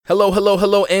Hello, hello,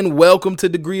 hello, and welcome to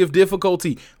Degree of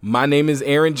Difficulty. My name is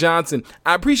Aaron Johnson.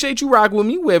 I appreciate you rocking with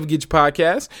me wherever you get your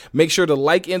podcast. Make sure to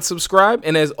like and subscribe.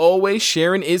 And as always,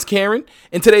 sharing is caring.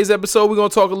 In today's episode, we're going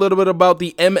to talk a little bit about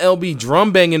the MLB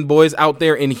drum banging boys out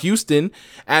there in Houston.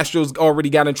 Astros already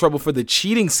got in trouble for the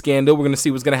cheating scandal. We're going to see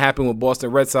what's going to happen with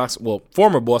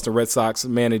former Boston Red Sox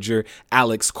manager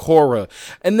Alex Cora.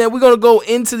 And then we're going to go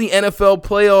into the NFL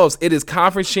playoffs. It is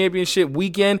conference championship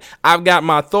weekend. I've got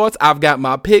my thoughts. I've got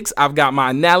my picks. I've got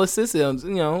my analysis, a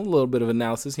little bit of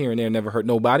analysis here and there, never hurt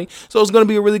nobody. So it's going to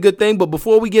be a really good thing. But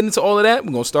before we get into all of that,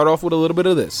 we're going to start off with a little bit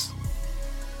of this.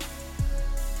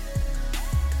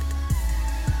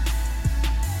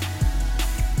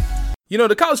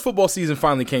 The college football season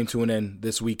finally came to an end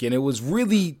this weekend. It was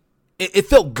really It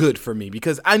felt good for me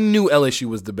because I knew LSU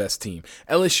was the best team.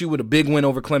 LSU with a big win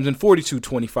over Clemson,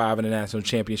 42-25 in a national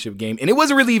championship game, and it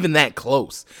wasn't really even that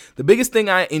close. The biggest thing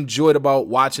I enjoyed about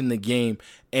watching the game,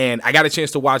 and I got a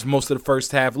chance to watch most of the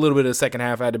first half, a little bit of the second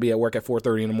half. I had to be at work at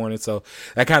 4:30 in the morning, so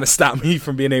that kind of stopped me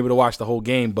from being able to watch the whole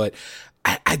game. But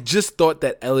I just thought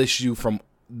that LSU from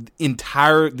the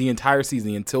entire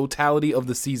season, the totality of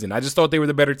the season, I just thought they were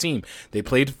the better team. They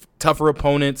played tougher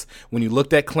opponents. When you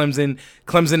looked at Clemson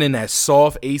in that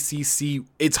soft ACC,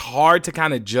 it's hard to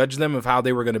kind of judge them of how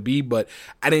they were going to be, but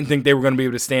I didn't think they were going to be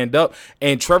able to stand up.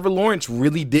 And Trevor Lawrence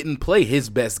really didn't play his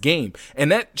best game, and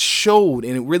that showed,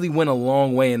 and it really went a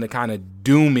long way into kind of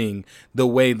dooming the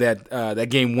way that that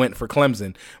game went for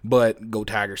Clemson. But go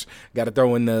Tigers! Got to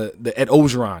throw in the Ed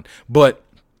Ogeron, but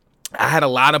I had a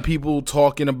lot of people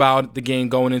talking about the game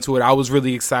going into it. I was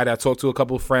really excited. I talked to a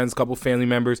couple of friends, a couple of family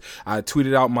members. I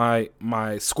tweeted out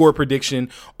my score prediction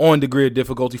on Degree of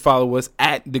Difficulty. Follow us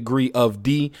at Degree of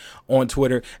D on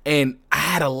Twitter. And I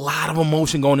had a lot of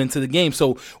emotion going into the game.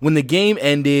 So when the game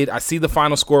ended, I see the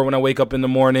final score when I wake up in the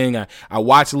morning. I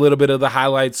watch a little bit of the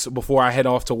highlights before I head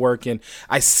off to work. And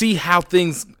I see how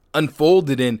things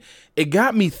unfolded. And it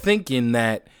got me thinking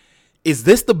that, is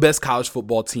this the best college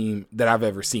football team that I've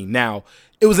ever seen? Now,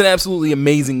 it was an absolutely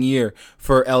amazing year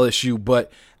for LSU,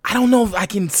 but I don't know if I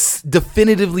can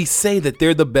definitively say that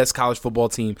they're the best college football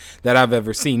team that I've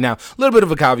ever seen. Now, a little bit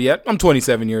of a caveat. I'm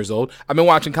 27 years old. I've been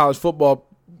watching college football,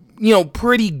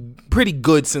 pretty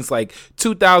good since like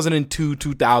 2002,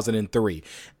 2003.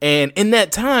 And in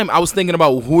that time, I was thinking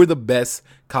about who are the best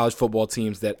college football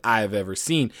teams that I've ever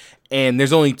seen. And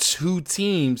there's only two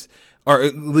teams, or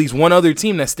at least one other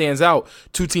team that stands out,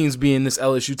 two teams being this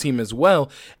LSU team as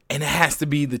well, and it has to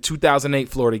be the 2008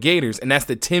 Florida Gators, and that's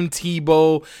the Tim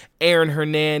Tebow, Aaron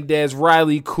Hernandez,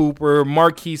 Riley Cooper,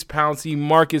 Marquise Pouncey,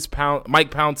 Mike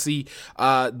Pouncey,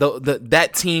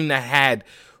 that team that had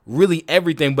really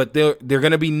everything, but they're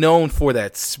going to be known for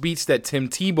that speech that Tim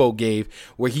Tebow gave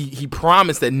where he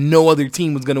promised that no other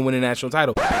team was going to win a national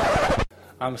title.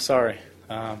 I'm sorry.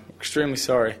 Extremely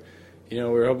sorry. We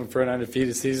were hoping for an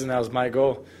undefeated season. That was my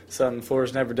goal, something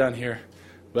Florida's never done here.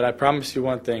 But I promise you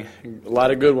one thing, a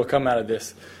lot of good will come out of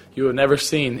this. You have never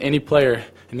seen any player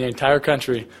in the entire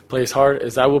country play as hard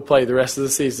as I will play the rest of the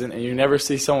season, and you never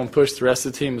see someone push the rest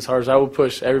of the team as hard as I will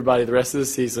push everybody the rest of the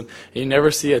season, and you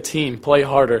never see a team play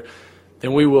harder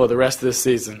than we will the rest of this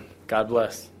season. God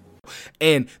bless.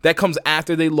 And that comes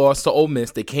after they lost to Ole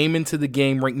Miss. They came into the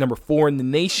game ranked number 4 in the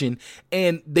nation,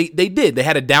 and they did. They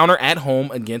had a downer at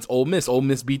home against Ole Miss. Ole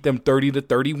Miss beat them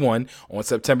 30-31 on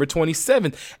September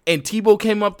 27th. And Tebow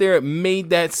came up there,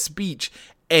 made that speech,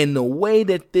 and the way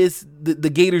that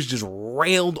the Gators just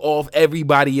railed off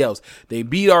everybody else. They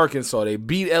beat Arkansas. They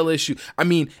beat LSU. I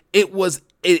mean, it was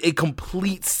a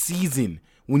complete season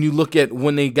when you look at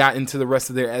when they got into the rest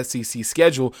of their SEC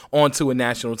schedule onto a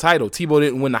national title. Tebow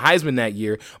didn't win the Heisman that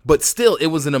year, but still, it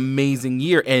was an amazing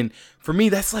year. And for me,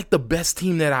 that's like the best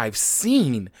team that I've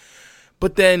seen.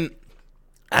 But then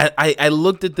I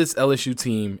looked at this LSU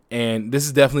team, and this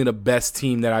is definitely the best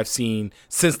team that I've seen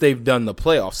since they've done the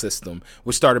playoff system,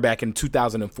 which started back in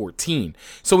 2014.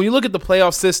 So when you look at the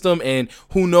playoff system, and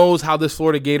who knows how this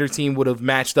Florida Gator team would have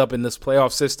matched up in this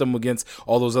playoff system against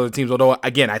all those other teams, although,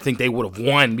 again, I think they would have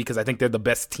won because I think they're the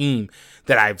best team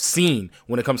that I've seen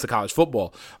when it comes to college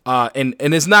football. And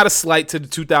it's not a slight to the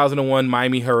 2001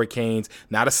 Miami Hurricanes,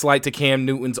 not a slight to Cam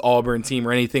Newton's Auburn team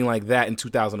or anything like that in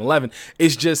 2011.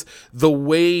 It's just the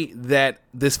way that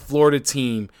this Florida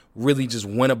team really just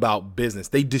went about business.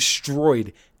 They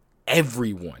destroyed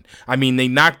everyone. I mean, they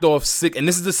knocked off 6, and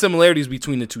this is the similarities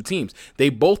between the two teams. They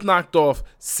both knocked off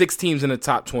 6 teams in the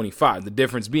top 25. The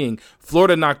difference being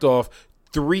Florida knocked off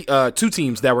two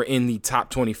teams that were in the top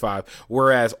 25,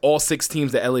 whereas all 6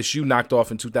 teams that LSU knocked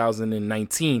off in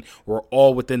 2019 were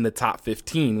all within the top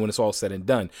 15 when it's all said and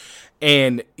done.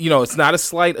 And, it's not a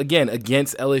slight, again,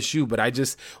 against LSU, but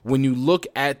when you look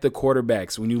at the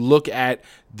quarterbacks, when you look at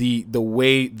the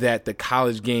way that the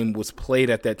college game was played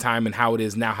at that time and how it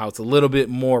is now, how it's a little bit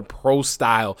more pro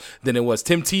style than it was.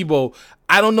 Tim Tebow,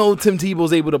 I don't know if Tim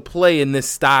Tebow's able to play in this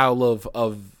style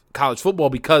of college football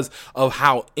because of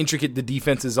how intricate the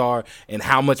defenses are and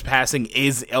how much passing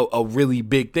is a really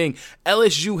big thing.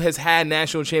 LSU has had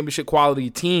national championship quality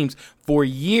teams for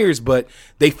years, but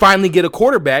they finally get a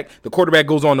quarterback. The quarterback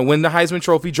goes on to win the Heisman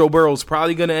Trophy. Joe Burrow is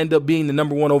probably going to end up being the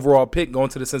number 1 overall pick going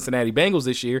to the Cincinnati Bengals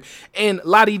this year. And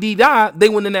la-di-di-da, they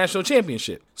win the national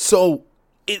championship. So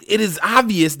it is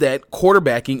obvious that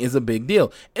quarterbacking is a big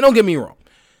deal. And don't get me wrong,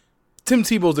 Tim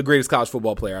Tebow is the greatest college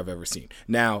football player I've ever seen.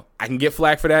 Now, I can get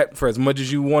flack for that for as much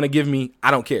as you want to give me.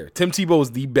 I don't care. Tim Tebow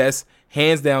is the best,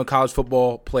 hands down, college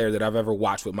football player that I've ever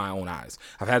watched with my own eyes.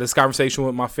 I've had this conversation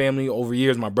with my family over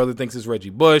years. My brother thinks it's Reggie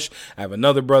Bush. I have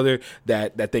another brother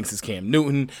that thinks it's Cam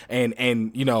Newton, and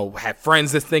have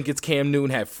friends that think it's Cam Newton,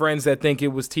 have friends that think it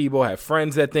was Tebow, have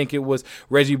friends that think it was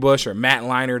Reggie Bush or Matt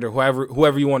Leinart or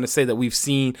whoever you want to say that we've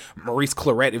seen. Maurice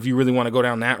Clarett, if you really want to go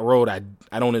down that road,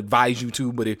 I don't advise you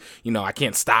to, but I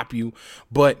can't stop you.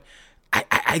 But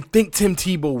I think Tim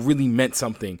Tebow really meant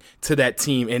something to that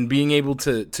team, and being able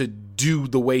to do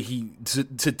the way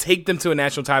to take them to a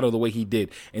national title the way he did,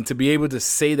 and to be able to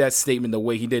say that statement the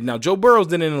way he did. Now, Joe Burrows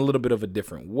did it in a little bit of a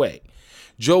different way.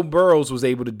 Joe Burrows was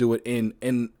able to do it in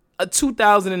a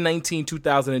 2019,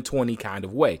 2020 kind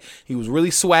of way. He was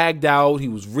really swagged out. He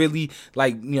was really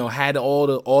had all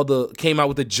the came out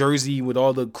with the jersey with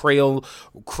all the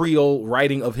Creole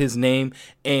writing of his name.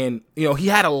 And, he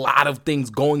had a lot of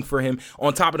things going for him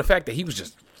on top of the fact that he was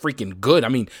just freaking good. I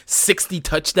mean, 60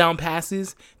 touchdown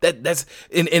passes. That's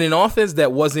in an offense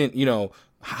that wasn't,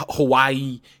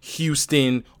 Hawaii,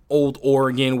 Houston, old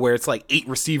Oregon, where it's like 8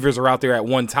 receivers are out there at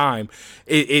one time.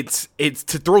 It's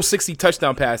to throw 60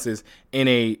 touchdown passes in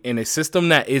a system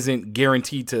that isn't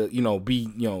guaranteed to be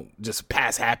just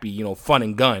pass happy, fun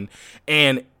and gun,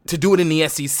 and to do it in the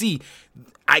SEC.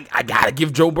 I gotta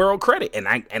give Joe Burrow credit, and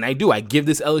I do. I give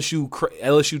this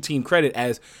LSU team credit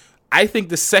as, I think,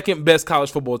 the second best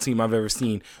college football team I've ever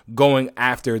seen going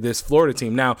after this Florida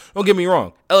team. Now, don't get me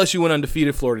wrong, LSU went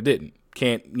undefeated, Florida didn't.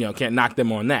 Can't knock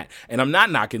them on that. And I'm not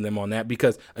knocking them on that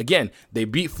because, again, they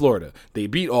beat Florida. They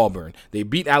beat Auburn. They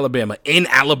beat Alabama in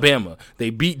Alabama. They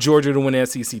beat Georgia to win the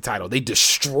SEC title. They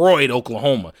destroyed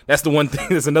Oklahoma. That's the one thing.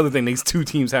 That's another thing these two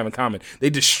teams have in common. They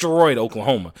destroyed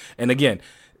Oklahoma. And, again,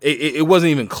 it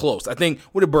wasn't even close. I think,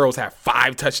 what did Burrows have?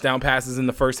 5 touchdown passes in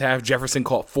the first half. Jefferson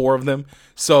caught 4 of them.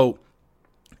 So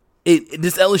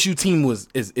this LSU team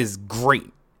is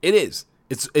great. It is.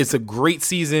 It's a great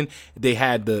season. They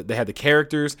had the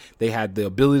characters. They had the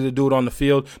ability to do it on the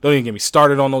field. Don't even get me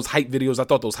started on those hype videos. I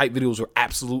thought those hype videos were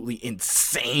absolutely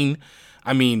insane.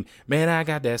 I mean, man, I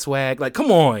got that swag. Like,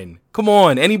 come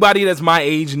on. Anybody that's my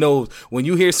age knows when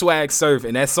you hear Swag Surf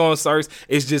and that song starts,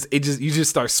 you just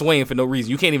start swaying for no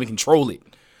reason. You can't even control it.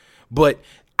 But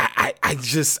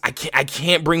I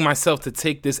can't bring myself to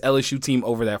take this LSU team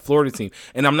over that Florida team.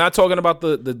 And I'm not talking about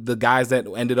the guys that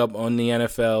ended up on the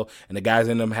NFL and the guys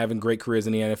that ended up having great careers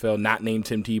in the NFL, not named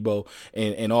Tim Tebow,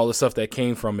 and all the stuff that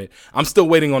came from it. I'm still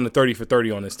waiting on the 30 for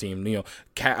 30 on this team,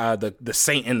 the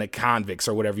Saint and the Convicts,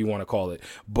 or whatever you want to call it.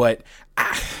 But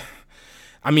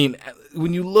I mean,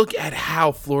 when you look at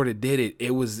how Florida did it, it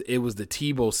was the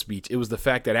Tebow speech. It was the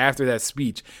fact that after that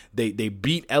speech, they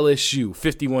beat LSU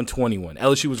 51-21.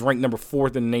 LSU was ranked number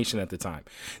 4th in the nation at the time.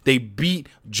 They beat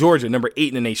Georgia, number 8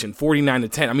 in the nation,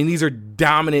 49-10. I mean, these are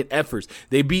dominant efforts.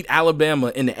 They beat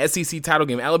Alabama in the SEC title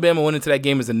game. Alabama went into that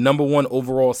game as the number 1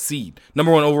 overall seed,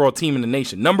 number 1 overall team in the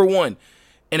nation, number 1.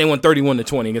 And they won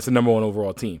 31-20 against the number 1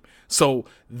 overall team. So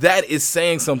that is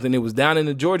saying something. It was down in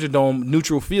the Georgia Dome,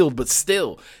 neutral field, but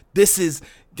still, that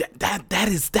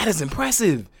is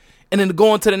impressive. And then to go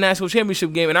on to the national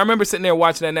championship game, and I remember sitting there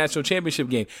watching that national championship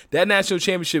game. That national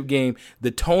championship game,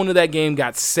 the tone of that game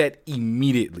got set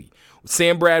immediately.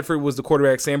 Sam Bradford was the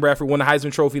quarterback. Sam Bradford won the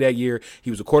Heisman Trophy that year. He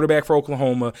was a quarterback for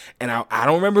Oklahoma. And I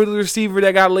don't remember the receiver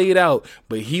that got laid out,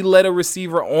 but he led a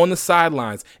receiver on the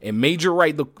sidelines. And Major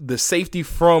Wright, the safety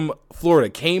from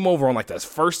Florida, came over on like the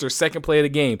first or second play of the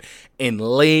game and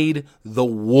laid the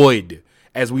wood.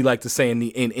 as we like to say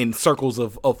in circles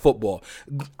of football.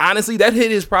 Honestly, that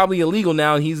hit is probably illegal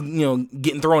now, and he's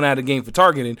getting thrown out of the game for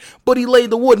targeting. But he laid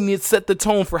the wood, and it set the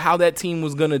tone for how that team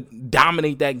was going to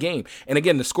dominate that game. And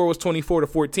again, the score was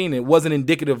 24-14. It wasn't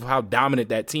indicative of how dominant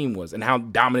that team was and how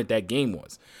dominant that game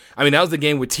was. I mean, that was the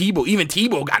game where even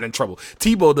Tebow got in trouble.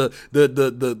 Tebow,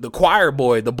 the choir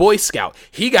boy, the Boy Scout,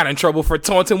 he got in trouble for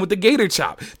taunting with the Gator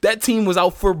chop. That team was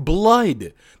out for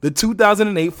blood. The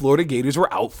 2008 Florida Gators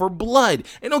were out for blood.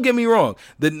 And don't get me wrong,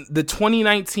 the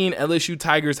 2019 LSU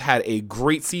Tigers had a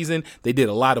great season. They did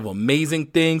a lot of amazing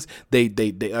things. They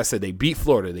beat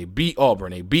Florida, they beat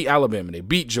Auburn, they beat Alabama, they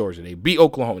beat Georgia, they beat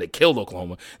Oklahoma, they killed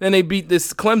Oklahoma. Then they beat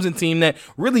this Clemson team that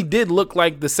really did look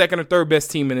like the second or third best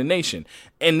team in the nation.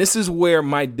 And this is where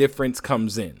my difference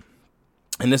comes in.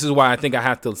 And this is why I think I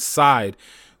have to side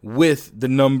with the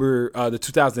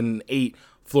 2008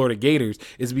 Florida Gators,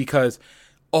 is because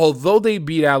although they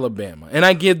beat Alabama, and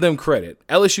I give them credit,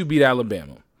 LSU beat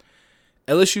Alabama.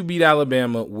 LSU beat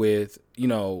Alabama with,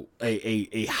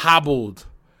 a hobbled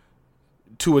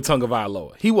Tua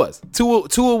Tagovailoa. He was.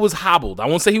 Tua was hobbled. I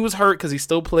won't say he was hurt because he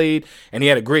still played and he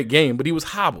had a great game, but he was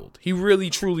hobbled. He really,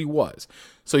 truly was.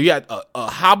 So you had a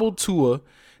hobbled Tua.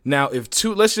 Now,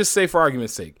 let's just say for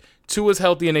argument's sake, Tua's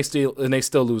healthy and they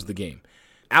still lose the game.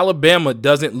 Alabama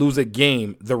doesn't lose a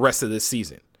game the rest of this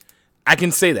season. I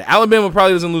can say that Alabama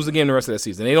probably doesn't lose the game the rest of that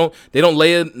season. They don't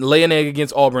lay an egg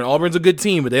against Auburn. Auburn's a good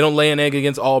team, but they don't lay an egg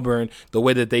against Auburn the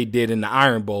way that they did in the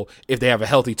Iron Bowl if they have a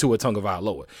healthy Tua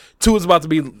Tagovailoa. Tua's about to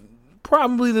be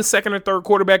probably the second or third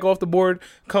quarterback off the board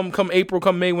come April,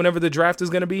 come May, whenever the draft is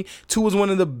going to be. Tua is one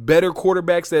of the better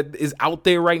quarterbacks that is out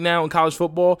there right now in college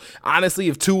football. Honestly,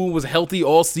 if Tua was healthy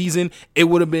all season, it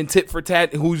would have been tit for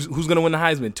tat. Who's going to win the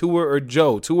Heisman? Tua or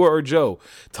Joe?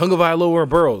 Tagovailoa or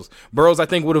Burrows? Burrows, I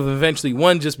think, would have eventually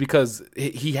won just because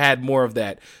he had more of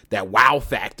that wow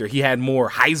factor. He had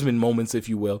more Heisman moments, if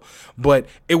you will. But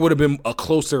it would have been a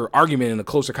closer argument and a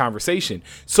closer conversation.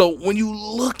 So when you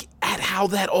look at how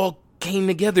that all came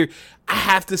together, I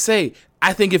have to say,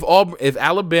 I think if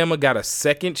Alabama got a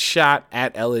second shot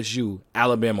at LSU,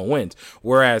 Alabama wins.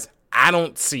 Whereas I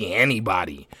don't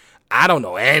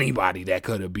know anybody that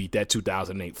could have beat that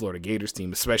 2008 Florida Gators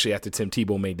team, especially after Tim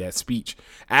Tebow made that speech.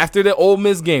 After the Ole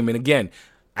Miss game, and again,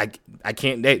 I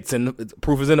can't.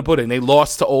 Proof is in the pudding. They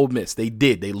lost to Ole Miss. They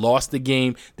did. They lost the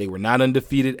game. They were not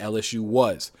undefeated. LSU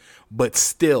was. But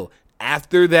still,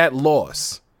 after that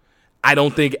loss, I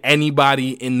don't think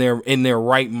anybody in their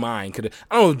right mind could have.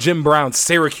 I don't know if Jim Brown's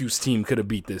Syracuse team could have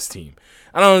beat this team.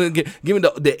 I don't know. Given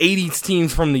the 80s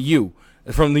teams from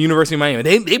the University of Miami,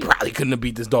 they probably couldn't have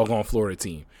beat this doggone Florida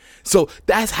team. So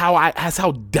that's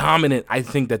how dominant I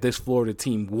think that this Florida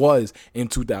team was in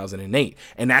 2008.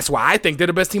 And that's why I think they're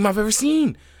the best team I've ever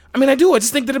seen. I mean, I do. I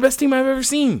just think they're the best team I've ever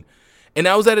seen. And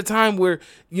that was at a time where,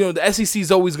 the SEC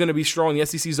is always going to be strong. The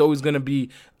SEC is always going to be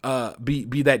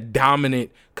that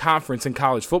dominant conference in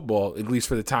college football, at least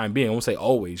for the time being. I won't say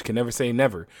always. Can never say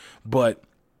never. But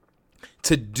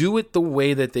to do it the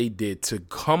way that they did, to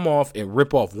come off and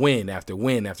rip off win after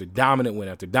win after dominant win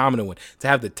after dominant win, to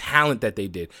have the talent that they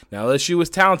did. Now, LSU was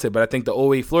talented, but I think the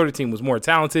 08 Florida team was more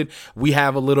talented. We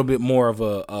have a little bit more of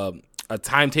a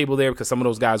timetable there because some of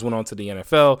those guys went on to the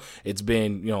NFL. It's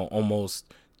been,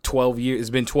 almost 12 years. It's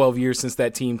been 12 years since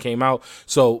that team came out.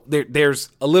 So there's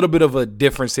a little bit of a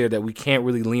difference there that we can't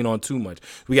really lean on too much.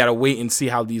 We got to wait and see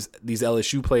how these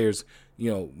LSU players,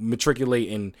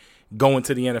 matriculate and go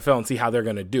into the NFL and see how they're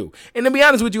going to do. And to be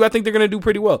honest with you, I think they're going to do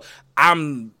pretty well.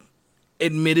 I'm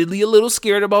admittedly a little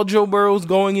scared about Joe Burrows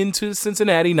going into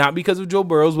Cincinnati, not because of Joe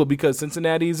Burrows, but because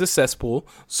Cincinnati is a cesspool.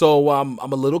 So I'm a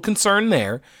little concerned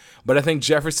there. But I think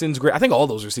Jefferson's great. I think all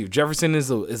those receivers. Jefferson is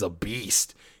a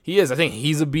beast. He is. I think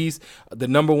he's a beast. The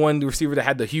number one receiver that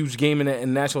had the huge game in the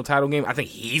national title game, I think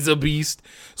he's a beast.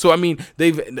 So, I mean,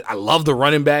 I love the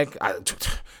running back.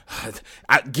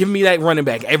 Give me that running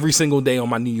back every single day on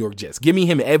my New York Jets. Give me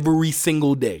him every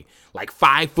single day. Like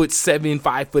 5'7",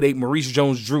 5'8", Maurice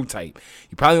Jones-Drew type.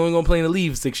 He probably only going to play in the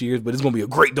league for 6 years, but it's going to be a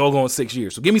great doggone 6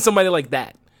 years. So give me somebody like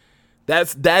that.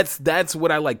 That's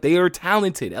what I like. They are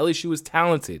talented. LSU is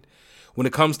talented. When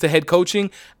it comes to head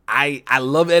coaching, I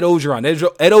love Ed Orgeron.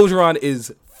 Ed Orgeron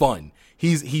is fun.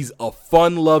 He's a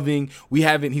fun-loving.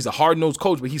 He's a hard-nosed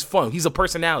coach, but he's fun. He's a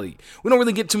personality. We don't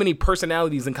really get too many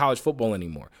personalities in college football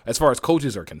anymore, as far as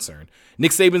coaches are concerned.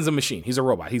 Nick Saban's a machine. He's a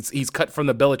robot. He's cut from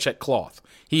the Belichick cloth.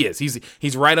 He is.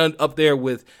 He's right up there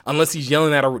with, unless he's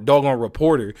yelling at a doggone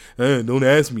reporter, don't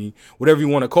ask me, whatever you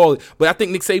want to call it. But I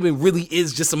think Nick Saban really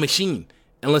is just a machine.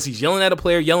 Unless he's yelling at a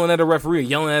player, yelling at a referee,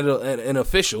 yelling at an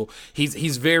official,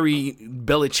 he's very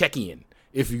Belichickian,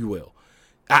 if you will.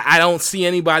 I don't see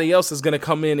anybody else that's going to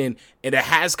come in and it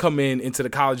has come into the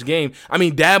college game. I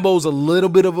mean, Dabo's a little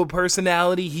bit of a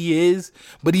personality. He is.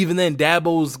 But even then,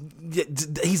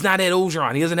 he's not Ed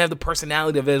Orgeron. He doesn't have the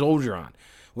personality of Ed Orgeron.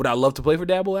 Would I love to play for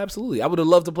Dabo? Absolutely. I would have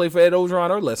loved to play for Ed Orgeron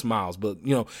or Les Miles. But,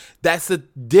 that's the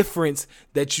difference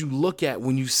that you look at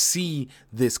when you see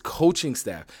this coaching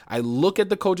staff. I look at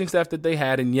the coaching staff that they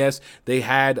had, and yes, they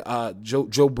had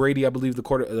Joe Brady, I believe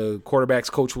the quarterback's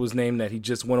coach was named, that he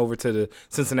just went over to the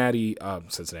Cincinnati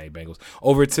Bengals,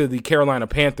 over to the Carolina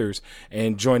Panthers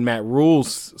and joined Matt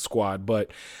Rule's squad.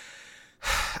 But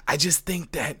I just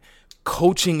think that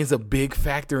coaching is a big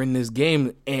factor in this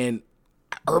game, and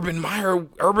Urban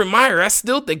Meyer, I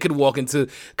still think could walk into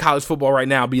college football right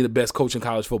now and be the best coach in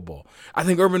college football. I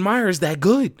think Urban Meyer is that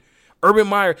good. Urban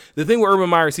Meyer, the thing with Urban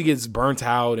Meyer is he gets burnt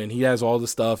out and he has all the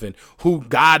stuff, and who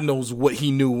God knows what he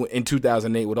knew in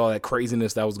 2008 with all that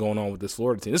craziness that was going on with this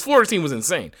Florida team. This Florida team was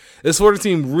insane. This Florida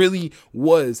team really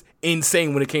was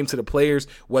insane when it came to the players,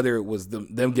 whether it was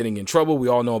them getting in trouble. We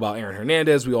all know about Aaron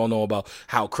Hernandez. We all know about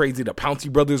how crazy the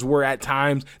Pouncey brothers were at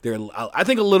times. They're, I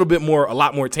think, a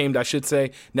lot more tamed, I should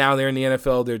say. Now they're in the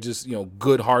NFL. They're just,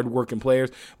 good, hard-working players.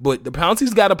 But the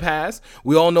Pouncey's got a pass.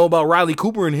 We all know about Riley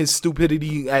Cooper and his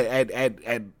stupidity at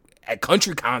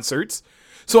country concerts.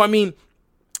 So, I mean,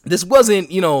 this wasn't,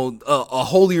 a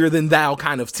holier than thou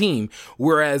kind of team,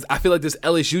 whereas I feel like this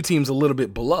LSU team's a little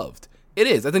bit beloved. It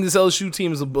is. I think this LSU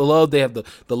team is beloved. They have the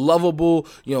lovable,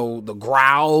 the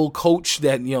growl coach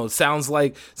that, sounds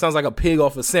like a pig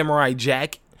off of Samurai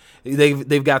Jack.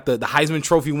 They've got the Heisman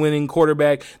Trophy winning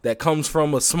quarterback that comes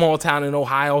from a small town in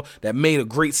Ohio that made a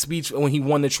great speech when he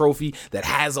won the trophy, that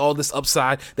has all this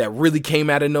upside, that really came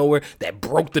out of nowhere, that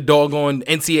broke the doggone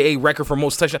NCAA record for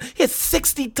most touchdowns. He had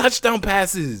 60 touchdown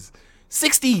passes.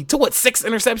 60 to what, 6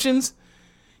 interceptions?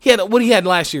 He had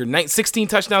last year? 16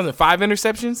 touchdowns and 5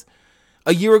 interceptions?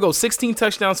 A year ago, 16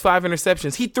 touchdowns, 5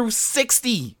 interceptions. He threw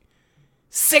 60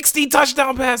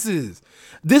 touchdown passes.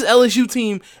 This LSU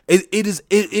team,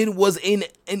 it was in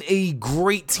a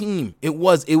great team. It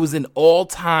was an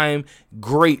all-time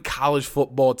great college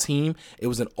football team. It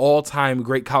was an all-time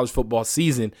great college football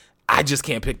season. I just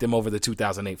can't pick them over the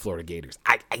 2008 Florida Gators.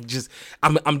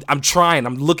 I'm trying.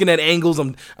 I'm looking at angles.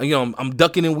 I'm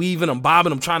ducking and weaving. I'm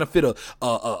bobbing. I'm trying to fit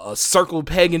a circle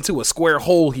peg into a square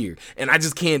hole here, and I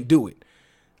just can't do it.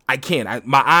 I can't.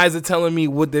 My eyes are telling me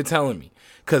what they're telling me.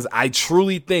 Because I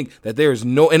truly think that there's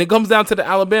and it comes down to the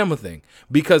Alabama thing.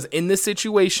 Because in this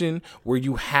situation where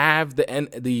you have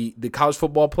the college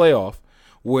football playoff,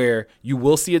 where you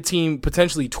will see a team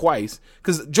potentially twice,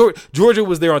 because Georgia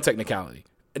was there on technicality.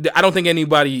 I don't think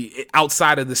anybody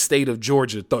outside of the state of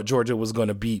Georgia thought Georgia was going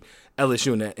to beat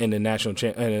LSU in the national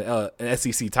an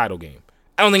SEC title game.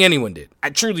 I don't think anyone did. I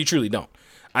truly, truly don't.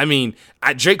 I mean,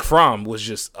 Jake Fromm was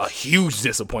just a huge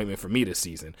disappointment for me this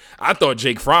season. I thought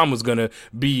Jake Fromm was going to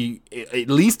be at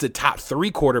least a top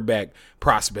 3 quarterback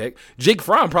prospect. Jake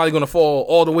Fromm probably going to fall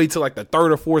all the way to like the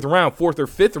 3rd or 4th round, 4th or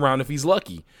 5th round if he's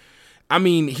lucky. I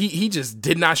mean, he just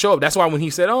did not show up. That's why when he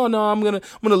said, "Oh no, I'm gonna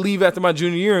leave after my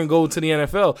junior year and go to the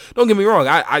NFL," don't get me wrong.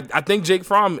 I think Jake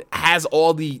Fromm has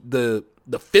all the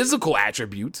physical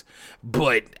attributes,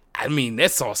 but I mean,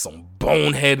 that saw some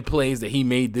bonehead plays that he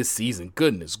made this season.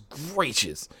 Goodness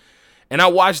gracious. And I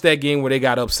watched that game where they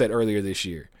got upset earlier this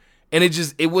year. And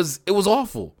it was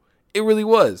awful. It really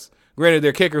was. Granted,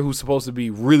 their kicker, who's supposed to be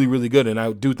really, really good, and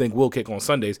I do think will kick on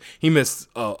Sundays, he missed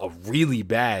a really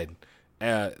bad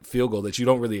field goal that you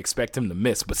don't really expect him to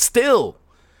miss. But still,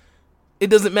 it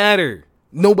doesn't matter.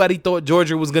 Nobody thought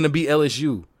Georgia was going to beat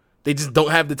LSU. They just don't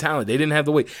have the talent. They didn't have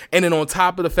the weight. And then on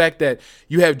top of the fact that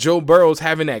you have Joe Burrows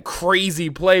having that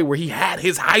crazy play where he had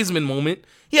his Heisman moment.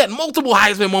 He had multiple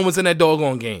Heisman moments in that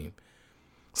doggone game.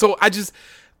 So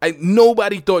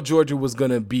nobody thought Georgia was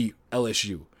going to beat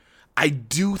LSU. I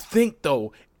do think,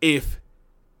 though, if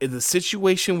the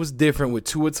situation was different with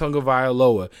Tua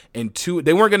Tagovailoa and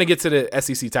they weren't going to get to the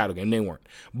SEC title game. They weren't.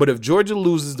 But if Georgia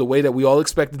loses the way that we all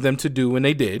expected them to do, and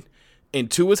they did, and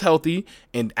Tua is healthy,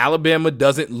 and Alabama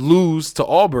doesn't lose to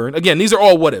Auburn. Again, these are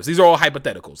all what ifs. These are all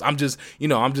hypotheticals. I'm just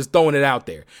throwing it out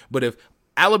there. But if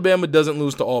Alabama doesn't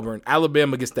lose to Auburn,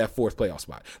 Alabama gets that 4th playoff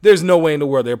spot. There's no way in the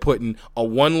world they're putting a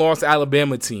 1-loss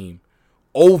Alabama team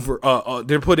over.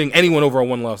 They're putting anyone over a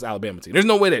 1-loss Alabama team. There's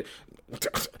no way that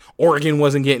Oregon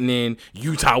wasn't getting in,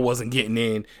 Utah wasn't getting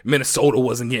in, Minnesota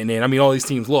wasn't getting in. I mean, all these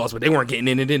teams lost, but they weren't getting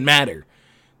in. It didn't matter.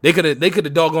 They could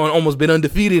have doggone almost been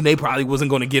undefeated, and they probably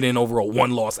wasn't going to get in over a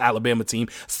 1-loss Alabama team,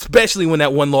 especially when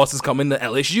that 1 loss is coming to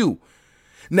LSU.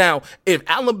 Now, if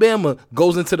Alabama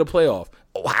goes into the playoff,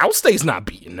 Ohio State's not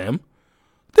beating them.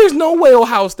 There's no way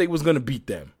Ohio State was going to beat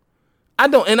them. I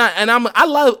don't, and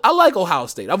I like Ohio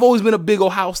State. I've always been a big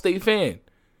Ohio State fan.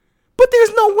 But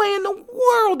there's no way in the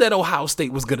world that Ohio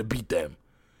State was gonna beat them.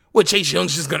 Well, Chase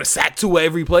Young's just gonna sack Tua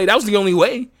every play. That was the only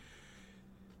way.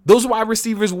 Those wide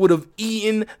receivers would have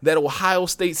eaten that Ohio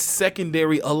State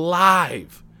secondary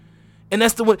alive. And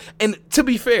that's the one. And to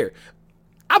be fair,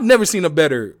 I've never seen a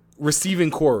better receiving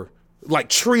core, like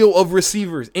trio of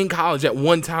receivers in college at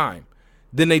one time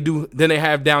than they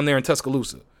have down there in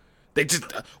Tuscaloosa. They just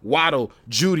Waddle,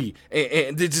 Judy,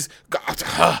 and they just.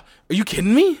 Are you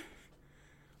kidding me?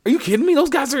 Are you kidding me? Those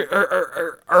guys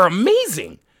are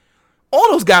amazing.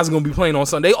 All those guys are going to be playing on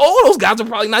Sunday. All those guys are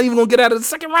probably not even going to get out of the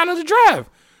second round of the draft.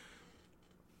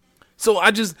 So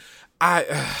I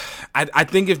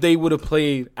think if they would have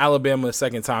played Alabama a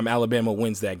second time, Alabama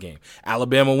wins that game.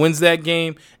 Alabama wins that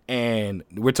game, and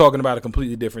we're talking about a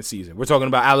completely different season. We're talking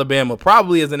about Alabama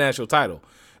probably as the national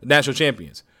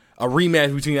champions, a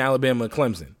rematch between Alabama and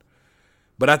Clemson.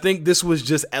 But I think this was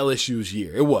just LSU's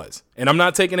year. It was, and I'm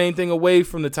not taking anything away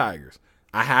from the Tigers.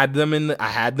 I had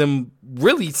them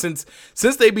really since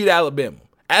they beat Alabama.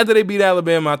 After they beat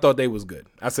Alabama, I thought they was good.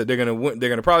 I said they're gonna win,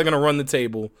 probably gonna run the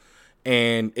table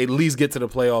and at least get to the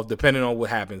playoff, depending on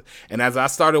what happens. And as I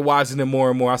started watching them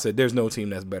more and more, I said, there's no team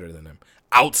that's better than them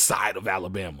outside of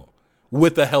Alabama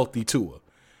with a healthy Tua.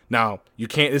 Now, you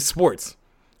can't, it's sports.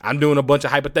 I'm doing a bunch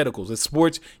of hypotheticals. It's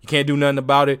sports. You can't do nothing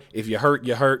about it. If you're hurt,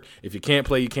 you're hurt. If you can't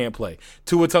play, you can't play.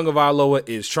 Tua Tagovailoa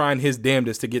is trying his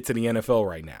damnedest to get to the NFL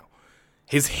right now.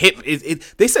 His hip,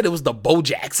 they said it was the Bo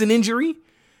Jackson injury.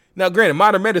 Now, granted,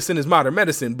 modern medicine is modern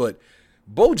medicine, but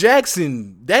Bo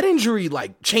Jackson, that injury,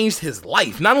 like, changed his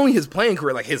life. Not only his playing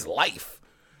career, like, his life.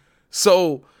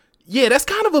 So, yeah, that's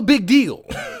kind of a big deal.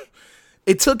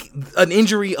 It took an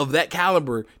injury of that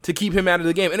caliber to keep him out of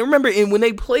the game. And remember, when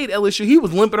they played LSU, he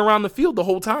was limping around the field the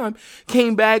whole time.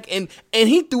 Came back, and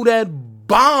he threw that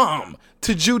bomb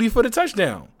to Judy for the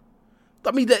touchdown.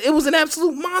 I mean, it was an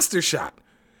absolute monster shot.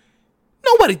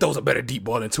 Nobody throws a better deep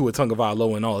ball than Tua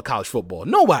Tagovailoa in all of college football.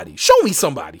 Nobody. Show me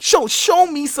somebody. Show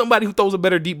me somebody who throws a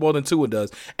better deep ball than Tua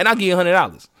does, and I'll give you $100.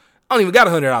 I don't even got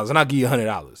 $100, and I'll give you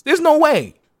 $100. There's no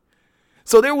way.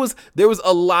 So there was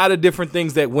a lot of different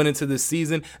things that went into this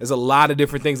season. There's a lot of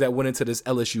different things that went into this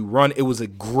LSU run. It was a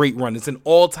great run. It's an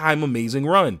all-time amazing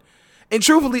run. And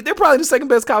truthfully, they're probably the second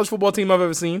best college football team I've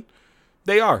ever seen.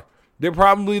 They are. This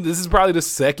is probably the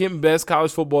second best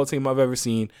college football team I've ever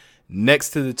seen,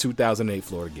 next to the 2008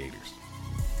 Florida Gators.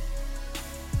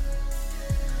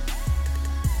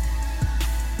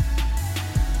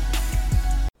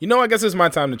 You know, I guess it's my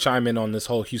time to chime in on this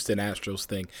whole Houston Astros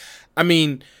thing. I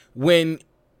mean, when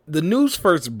the news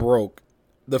first broke,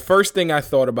 the first thing I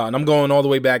thought about, and I'm going all the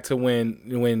way back to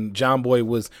when John Boy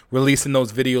was releasing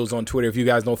those videos on Twitter. If you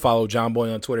guys don't follow John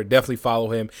Boy on Twitter, definitely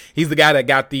follow him. He's the guy that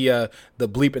got the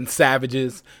bleeping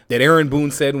savages that Aaron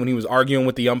Boone said when he was arguing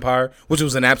with the umpire, which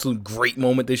was an absolute great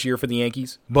moment this year for the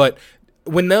Yankees. But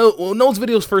when those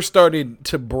videos first started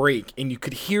to break and you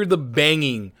could hear the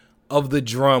banging of the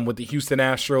drum with the Houston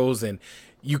Astros, and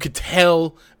you could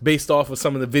tell based off of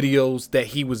some of the videos that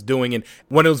he was doing. And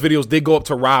one of those videos did go up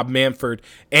to Rob Manfred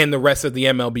and the rest of the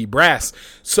MLB brass.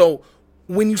 So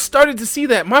when you started to see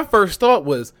that, my first thought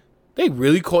was, they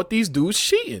really caught these dudes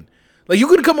cheating. Like, you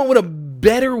couldn't come up with a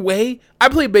better way. I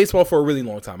played baseball for a really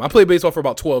long time. I played baseball for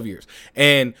about 12 years.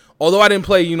 And although I didn't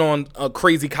play, on a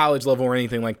crazy college level or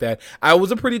anything like that, I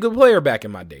was a pretty good player back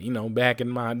in my day. Back in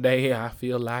my day, I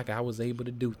feel like I was able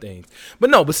to do things.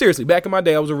 But seriously, back in my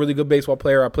day, I was a really good baseball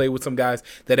player. I played with some guys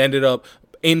that ended up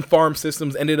in farm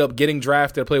systems, ended up getting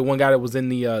drafted. I played with one guy that was in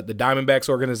the Diamondbacks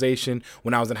organization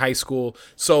when I was in high school.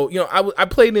 So, I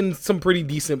played in some pretty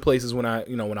decent places when I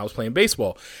was playing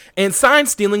baseball. And sign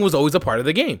stealing was always a part of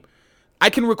the game. I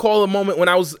can recall a moment when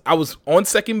I was on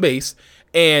second base,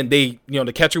 and the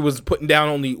catcher was putting down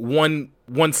only one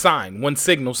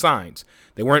signal signs.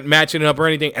 They weren't matching it up or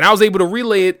anything, and I was able to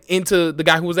relay it into the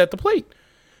guy who was at the plate.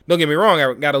 Don't get me wrong,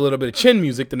 I got a little bit of chin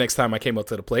music the next time I came up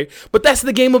to the plate, but that's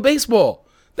the game of baseball.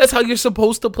 That's how you're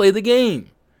supposed to play the game.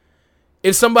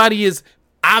 If somebody is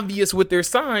obvious with their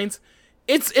signs,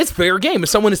 it's fair game. If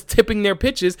someone is tipping their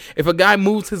pitches, if a guy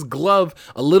moves his glove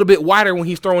a little bit wider when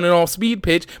he's throwing an off-speed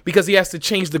pitch because he has to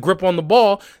change the grip on the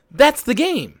ball, that's the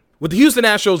game. What the Houston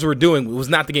Astros were doing was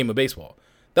not the game of baseball.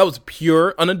 That was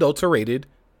pure, unadulterated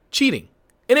cheating.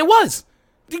 And it was.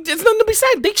 There's nothing to be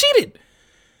said. They cheated.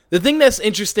 The thing that's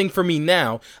interesting for me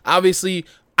now, obviously,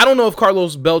 I don't know if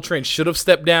Carlos Beltran should have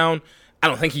stepped down. I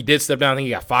don't think he did step down. I think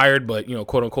he got fired, but,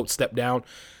 quote-unquote, stepped down.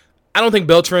 I don't think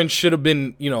Beltran should have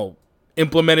been,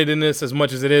 implemented in this as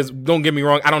much as it is. Don't get me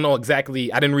wrong. I don't know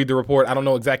exactly. I didn't read the report. I don't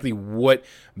know exactly what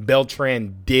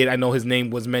Beltran did. I know his name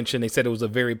was mentioned. They said it was a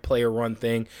very player-run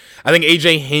thing. I think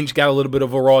AJ Hinch got a little bit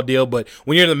of a raw deal, but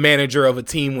when you're the manager of a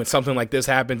team, when something like this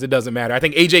happens, it doesn't matter. I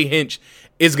think AJ Hinch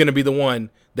is going to be the one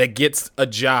that gets a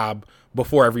job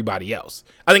before everybody else.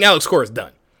 I think Alex Cora is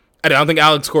done. I don't think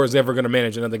Alex Cora is ever going to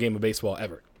manage another game of baseball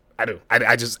ever. I do.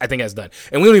 I think that's done.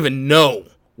 And we don't even know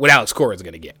what Alex Cora is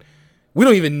going to get. We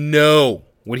don't even know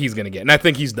what he's going to get. And I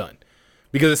think he's done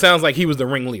because it sounds like he was the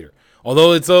ringleader.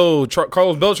 Although it's,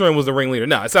 Carlos Beltran was the ringleader.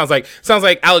 No, it sounds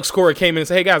like Alex Cora came in and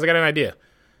said, hey, guys, I got an idea.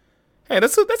 Hey,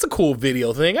 that's a cool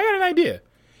video thing. I got an idea.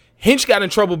 Hinch got in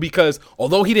trouble because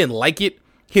although he didn't like it,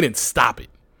 he didn't stop it.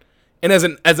 And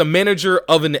as a manager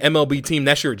of an MLB team,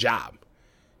 that's your job.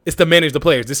 It's to manage the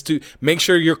players. It's to make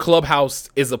sure your clubhouse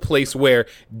is a place where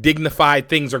dignified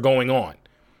things are going on.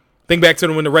 Think back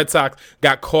to when the Red Sox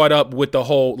got caught up with the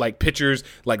whole, like, pitchers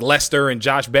like Lester and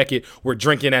Josh Beckett were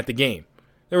drinking at the game.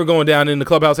 They were going down in the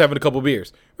clubhouse having a couple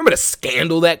beers. Remember the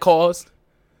scandal that caused?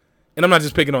 And I'm not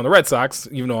just picking on the Red Sox,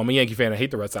 even though I'm a Yankee fan. I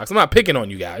hate the Red Sox. I'm not picking on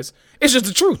you guys. It's just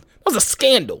the truth. That was a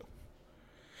scandal.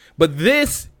 But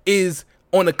this is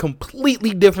on a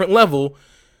completely different level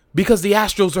because the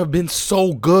Astros have been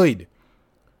so good.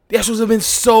 The Astros have been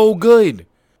so good.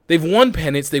 They've won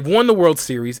pennants. They've won the World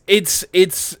Series. It's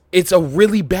a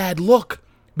really bad look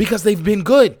because they've been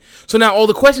good. So now all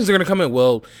the questions are going to come in.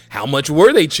 Well, how much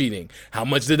were they cheating? How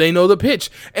much did they know the pitch?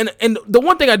 And the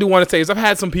one thing I do want to say is I've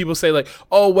had some people say like,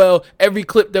 oh, well, every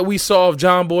clip that we saw of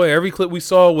John Boy, every clip we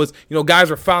saw was, guys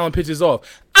were fouling pitches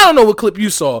off. I don't know what clip you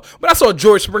saw, but I saw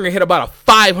George Springer hit about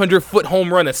a 500-foot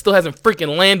home run that still hasn't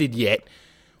freaking landed yet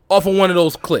off of one of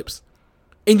those clips.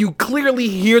 And you clearly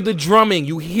hear the drumming.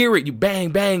 You hear it. You bang,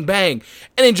 bang, bang.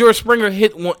 And then George Springer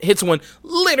hits one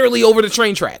literally over the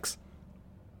train tracks.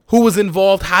 Who was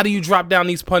involved? How do you drop down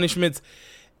these punishments?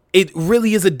 It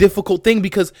really is a difficult thing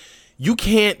because you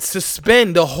can't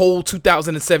suspend the whole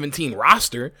 2017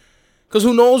 roster because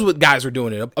who knows what guys are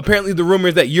doing it. Apparently the rumor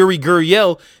is that Yuri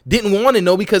Gurriel didn't want to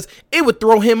know because it would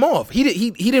throw him off.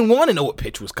 He didn't want to know what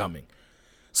pitch was coming.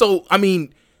 So, I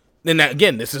mean, then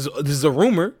again, this is a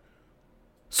rumor.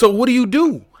 So what do you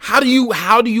do? How do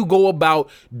you go about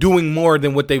doing more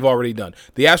than what they've already done?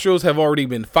 The Astros have already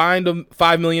been fined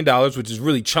 $5 million, which is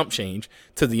really chump change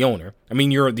to the owner. I mean,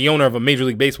 you're the owner of a Major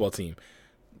League Baseball team.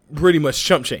 Pretty much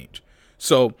chump change.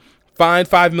 So fined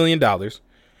 $5 million.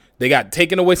 They got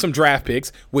taken away some draft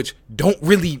picks, which don't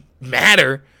really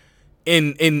matter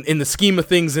in the scheme of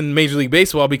things in Major League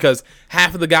Baseball because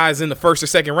half of the guys in the first or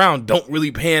second round don't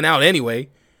really pan out anyway.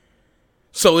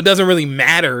 So it doesn't really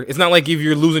matter. It's not like if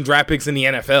you're losing draft picks in the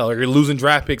NFL or you're losing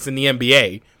draft picks in the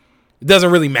NBA. It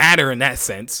doesn't really matter in that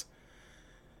sense.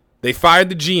 They fired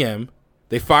the GM.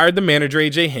 They fired the manager,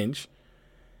 AJ Hinch.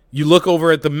 You look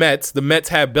over at the Mets. The Mets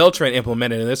have Beltran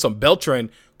implemented in this. So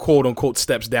Beltran, quote unquote,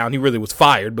 steps down. He really was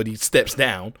fired, but he steps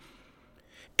down.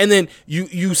 And then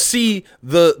you see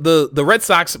the Red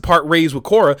Sox part ways with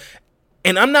Cora.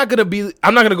 And I'm not gonna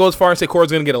go as far and say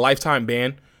Cora's gonna get a lifetime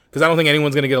ban. Because I don't think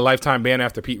anyone's going to get a lifetime ban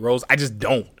after Pete Rose. I just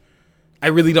don't. I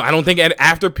really don't. I don't think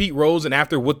after Pete Rose and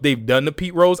after what they've done to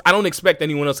Pete Rose, I don't expect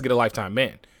anyone else to get a lifetime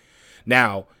ban.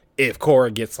 Now, if Cora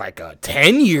gets like a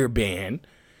 10-year ban,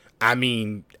 I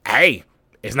mean, hey,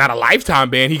 it's not a lifetime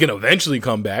ban. He can eventually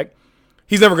come back.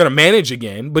 He's never going to manage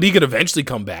again, but he can eventually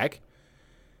come back.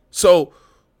 So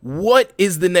what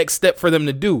is the next step for them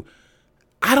to do?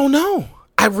 I don't know.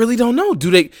 I really don't know. Do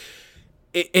they?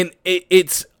 And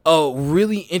it's a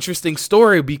really interesting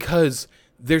story because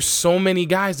there's so many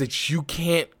guys that you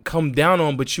can't come down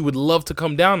on, but you would love to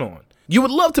come down on. You would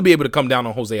love to be able to come down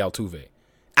on Jose Altuve,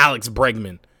 Alex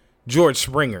Bregman, George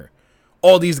Springer,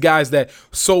 all these guys that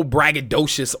so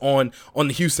braggadocious on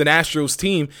the Houston Astros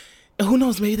team. And who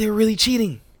knows, maybe they're really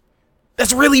cheating.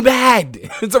 That's really bad.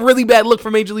 It's a really bad look for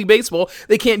Major League Baseball.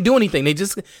 They can't do anything.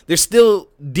 They're still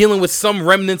dealing with some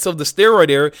remnants of the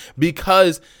steroid era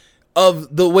because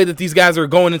of the way that these guys are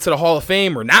going into the Hall of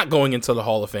Fame or not going into the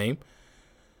Hall of Fame.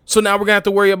 So now we're going to have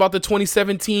to worry about the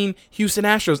 2017 Houston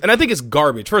Astros. And I think it's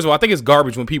garbage. First of all, I think it's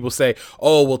garbage when people say,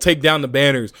 oh, we'll take down the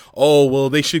banners. Oh, well,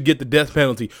 they should get the death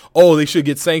penalty. Oh, they should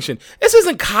get sanctioned. This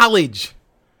isn't college.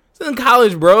 This isn't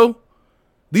college, bro.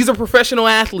 These are professional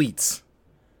athletes.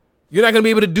 You're not going to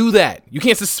be able to do that. You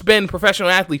can't suspend professional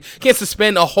athletes. You can't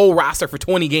suspend a whole roster for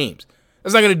 20 games.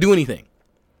 That's not going to do anything.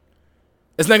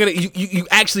 It's not gonna. You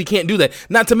actually can't do that.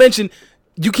 Not to mention,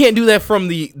 you can't do that from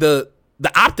the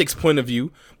optics point of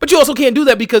view. But you also can't do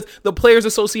that because the Players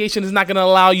Association is not going to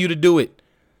allow you to do it.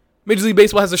 Major League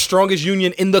Baseball has the strongest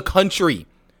union in the country,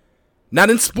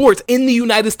 not in sports, in the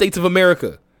United States of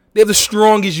America. They have the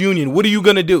strongest union. What are you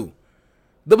going to do?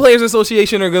 The Players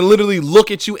Association are going to literally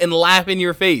look at you and laugh in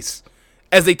your face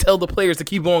as they tell the players to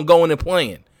keep on going and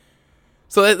playing.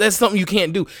 So that's something you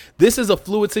can't do. This is a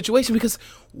fluid situation because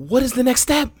what is the next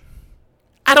step?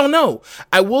 I don't know.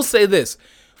 I will say this.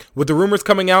 With the rumors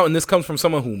coming out, and this comes from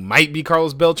someone who might be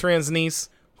Carlos Beltran's niece,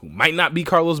 who might not be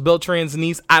Carlos Beltran's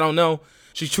niece, I don't know.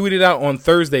 She tweeted out on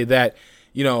Thursday that,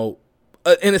 in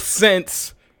a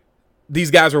sense,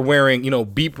 these guys were wearing,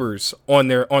 beepers on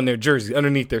their jerseys,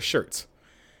 underneath their shirts.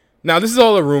 Now, this is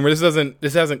all a rumor.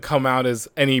 This hasn't come out as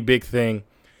any big thing.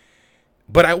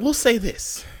 But I will say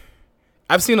this.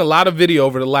 I've seen a lot of video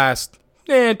over the last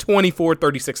 24,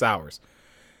 36 hours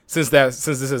since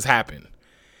this has happened.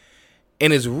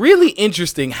 And it's really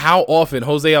interesting how often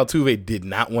Jose Altuve did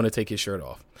not want to take his shirt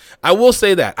off. I will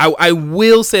say that. I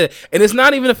will say that. And it's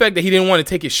not even the fact that he didn't want to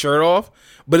take his shirt off,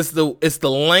 but it's the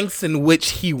lengths in which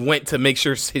he went to make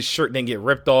sure his shirt didn't get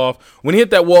ripped off. When he hit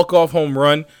that walk-off home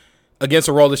run against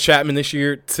Aroldis Chapman this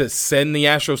year to send the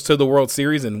Astros to the World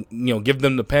Series and give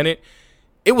them the pennant,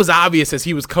 it was obvious as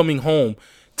he was coming home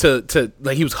to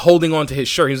like he was holding on to his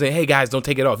shirt. He was saying, "Hey guys, don't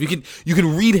take it off." You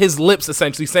can read his lips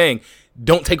essentially saying,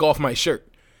 "Don't take off my shirt."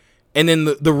 And then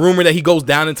the rumor that he goes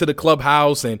down into the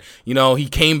clubhouse and he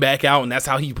came back out and that's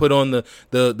how he put on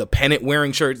the pennant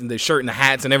wearing shirts and the shirt and the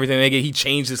hats and everything. He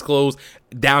changed his clothes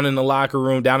down in the locker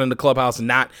room, down in the clubhouse, and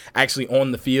not actually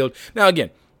on the field. Now again,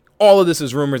 all of this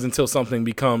is rumors until something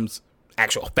becomes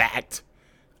actual fact.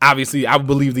 Obviously, I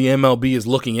believe the MLB is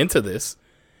looking into this.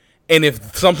 And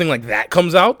if something like that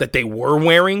comes out, that they were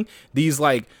wearing these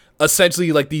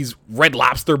essentially these Red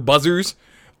Lobster buzzers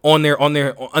on their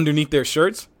underneath their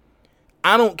shirts,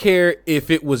 I don't care if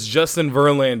it was Justin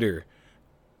Verlander.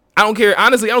 I don't care.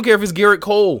 Honestly, I don't care if it's Garrett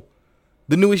Cole,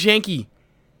 the newest Yankee.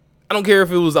 I don't care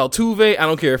if it was Altuve. I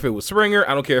don't care if it was Springer.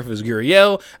 I don't care if it was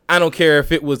Gurriel. I don't care if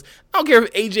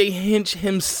AJ Hinch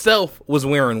himself was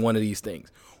wearing one of these things.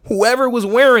 Whoever was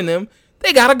wearing them,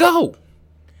 they gotta go.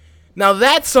 Now,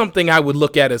 that's something I would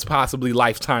look at as possibly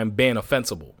lifetime ban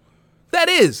offensible. That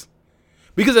is.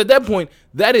 Because at that point,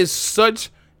 that is such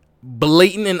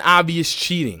blatant and obvious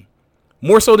cheating.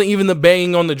 More so than even the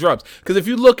banging on the drums. Because if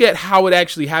you look at how it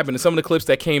actually happened, and some of the clips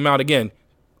that came out, again,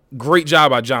 great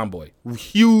job by John Boy.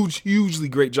 Hugely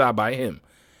great job by him.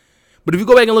 But if you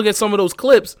go back and look at some of those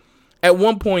clips, at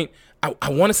one point, I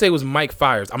want to say it was Mike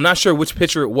Fiers. I'm not sure which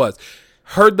pitcher it was.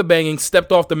 Heard the banging,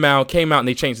 stepped off the mound, came out, and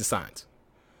they changed the signs.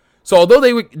 So although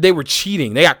they were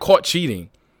cheating, they got caught cheating,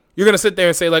 you're going to sit there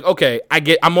and say, okay,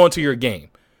 I'm onto your game.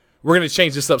 We're going to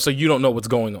change this up so you don't know what's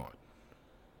going on.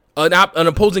 An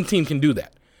opposing team can do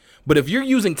that. But if you're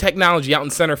using technology out in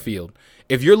center field,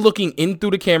 if you're looking in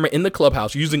through the camera in the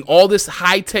clubhouse, using all this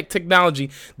high-tech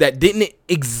technology that didn't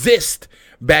exist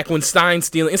back when sign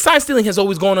stealing, and sign stealing has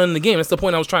always gone on in the game. That's the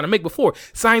point I was trying to make before.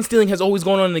 Sign stealing has always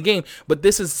gone on in the game, but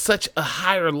this is such a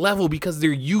higher level because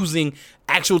they're using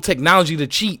actual technology to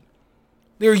cheat.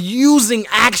 They're using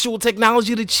actual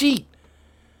technology to cheat.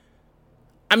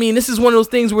 I mean, this is one of those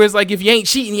things where it's if you ain't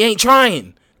cheating, you ain't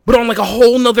trying. But on a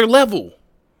whole nother level.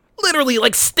 Literally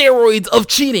steroids of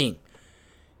cheating.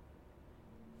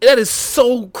 That is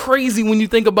so crazy when you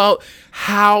think about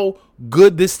how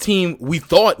good this team we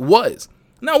thought was.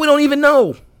 Now we don't even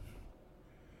know.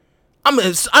 I'm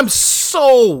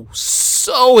so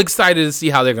excited to see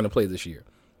how they're going to play this year.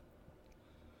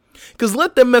 Because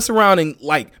let them mess around and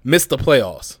miss the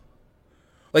playoffs.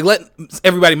 Let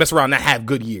everybody mess around and not have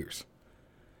good years.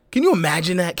 Can you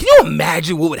imagine that? Can you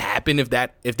imagine what would happen if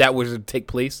that was to take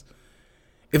place?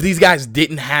 If these guys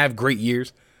didn't have great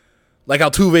years?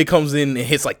 Altuve comes in and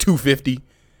hits 250.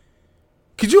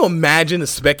 Could you imagine the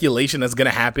speculation that's going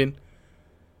to happen?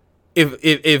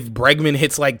 If Bregman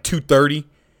hits 230?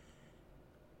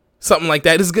 Something like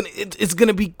that. It's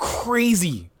gonna be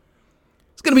crazy.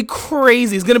 It's going to be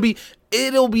crazy.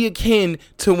 It'll be akin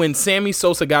to when Sammy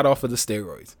Sosa got off of the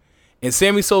steroids. And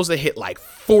Sammy Sosa hit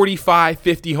 45,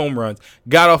 50 home runs,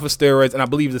 got off of steroids, and I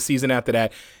believe the season after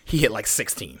that, he hit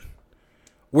 16.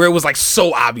 Where it was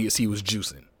so obvious he was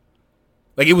juicing.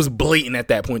 It was blatant at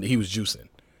that point that he was juicing.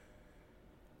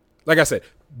 Like I said,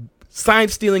 sign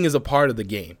stealing is a part of the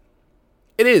game.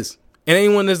 It is. And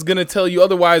anyone that's going to tell you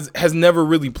otherwise has never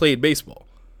really played baseball.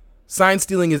 Sign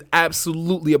stealing is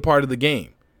absolutely a part of the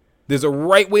game. There's a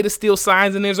right way to steal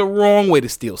signs and there's a wrong way to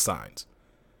steal signs.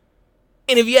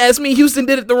 And if you ask me, Houston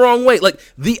did it the wrong way.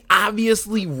 The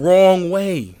obviously wrong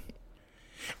way.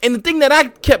 And the thing that I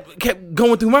kept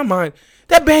going through my mind,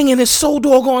 that banging is so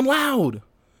doggone loud.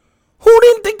 Who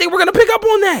didn't think they were going to pick up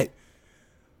on that?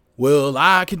 Well,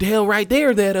 I could tell right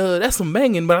there that that's some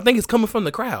banging, but I think it's coming from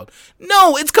the crowd.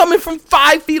 No, it's coming from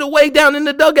 5 feet away down in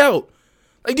the dugout.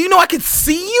 Like, do you know I can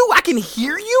see you? I can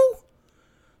hear you?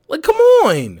 Like, come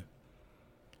on.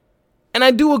 And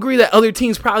I do agree that other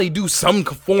teams probably do some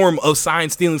form of sign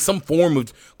stealing, some form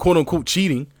of quote-unquote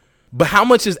cheating. But how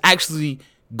much is actually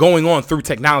going on through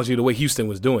technology the way Houston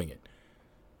was doing it?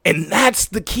 And that's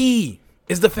the key,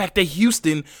 is the fact that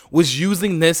Houston was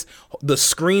using the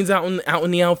screens out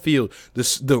in the outfield,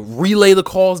 the relay the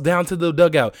calls down to the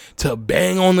dugout, to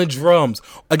bang on the drums.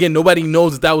 Again, nobody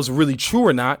knows if that was really true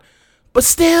or not. But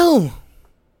still,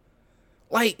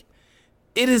 like,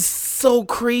 it is so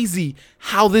crazy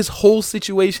how this whole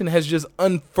situation has just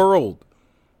unfurled.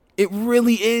 It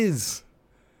really is.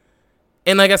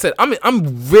 And like I said, I'm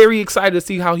very excited to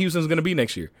see how Houston's going to be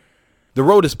next year. The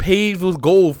road is paved with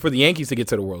gold for the Yankees to get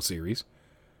to the World Series.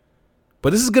 But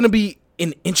this is going to be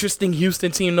an interesting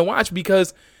Houston team to watch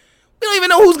because we don't even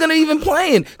know who's going to even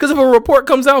playing. Because if a report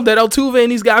comes out that Altuve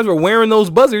and these guys were wearing those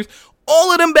buzzers,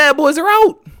 all of them bad boys are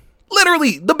out.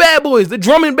 Literally, the bad boys, the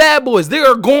Drummond bad boys, they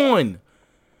are gone.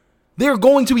 They're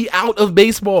going to be out of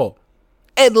baseball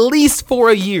at least for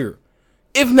a year,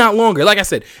 if not longer. Like I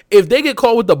said, if they get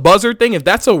caught with the buzzer thing, if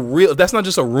that's not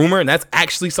just a rumor and that's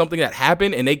actually something that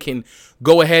happened and they can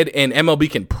go ahead and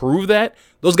MLB can prove that,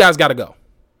 those guys got to go.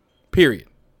 Period.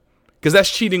 Because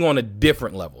that's cheating on a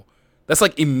different level. That's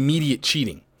like immediate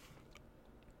cheating.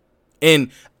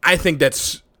 And I think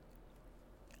that's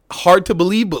hard to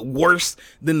believe, but worse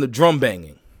than the drum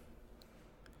banging.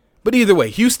 But either way,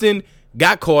 Houston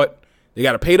got caught. They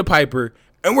got to pay the piper,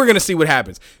 and we're going to see what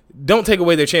happens. Don't take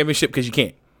away their championship because you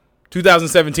can't.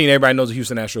 2017, everybody knows the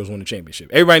Houston Astros won the championship.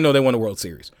 Everybody knows they won the World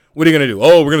Series. What are you going to do?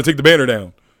 Oh, we're going to take the banner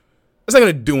down. That's not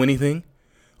going to do anything.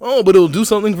 Oh, but it'll do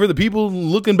something for the people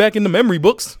looking back in the memory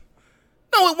books.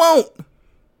 No, it won't.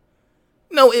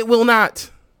 No, it will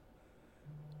not.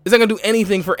 It's not going to do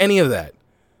anything for any of that.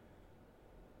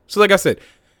 So like I said,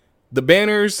 the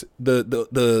banners,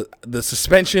 the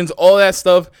suspensions, all that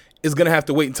stuff is going to have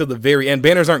to wait until the very end.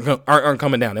 Banners aren't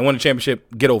coming down. They won the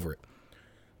championship. Get over it.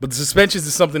 But the suspensions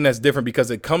is something that's different because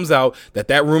it comes out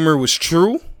that rumor was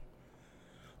true.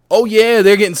 Oh, yeah,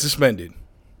 they're getting suspended.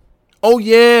 Oh,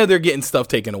 yeah, they're getting stuff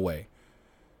taken away.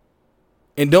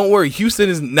 And don't worry, Houston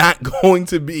is not going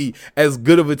to be as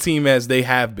good of a team as they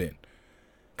have been.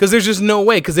 Because there's just no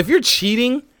way. Because if you're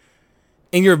cheating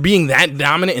and you're being that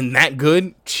dominant and that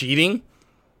good, cheating,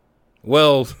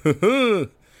 well,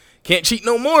 can't cheat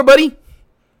no more, buddy.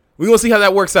 We're going to see how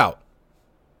that works out.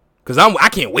 Because I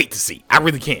can't wait to see. I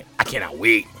really can't. I cannot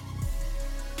wait.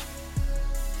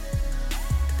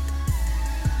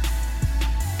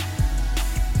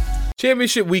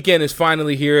 Championship weekend is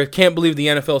finally here. Can't believe the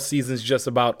NFL season is just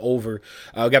about over.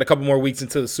 Got a couple more weeks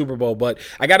into the Super Bowl, but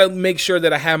I got to make sure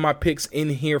that I have my picks in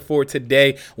here for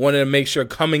today. Wanted to make sure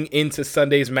coming into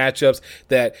Sunday's matchups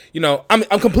that,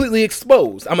 I'm completely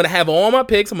exposed. I'm going to have all my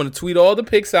picks. I'm going to tweet all the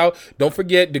picks out. Don't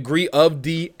forget Degree of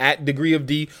D at Degree of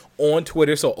D on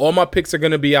Twitter. So all my picks are going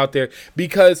to be out there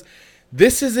because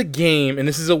this is a game and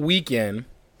this is a weekend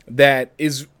that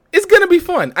is going to be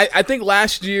fun. I think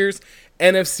last year's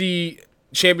NFC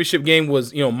championship game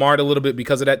was, marred a little bit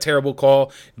because of that terrible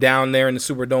call down there in the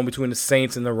Superdome between the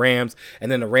Saints and the Rams,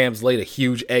 and then the Rams laid a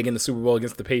huge egg in the Super Bowl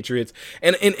against the Patriots.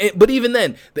 But even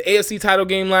then, the AFC title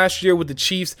game last year with the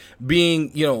Chiefs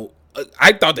being,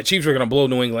 I thought the Chiefs were going to blow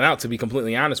New England out, to be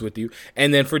completely honest with you.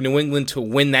 And then for New England to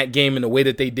win that game in the way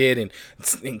that they did and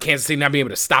Kansas City not being able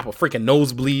to stop a freaking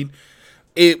nosebleed,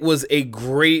 it was a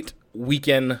great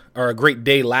weekend or a great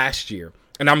day last year.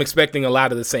 And I'm expecting a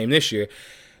lot of the same this year.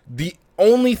 The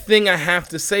only thing I have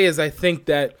to say is I think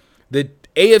that the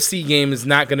AFC game is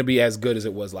not going to be as good as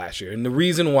it was last year. And the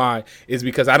reason why is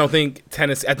because I don't think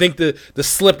Tennessee, I think the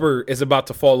slipper is about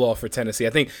to fall off for Tennessee.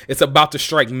 I think it's about to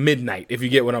strike midnight, if you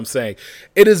get what I'm saying.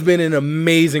 It has been an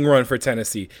amazing run for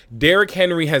Tennessee. Derrick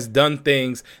Henry has done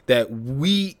things that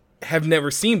we have never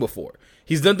seen before.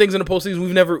 He's done things in the postseason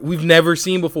we've never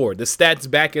seen before. The stats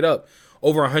back it up.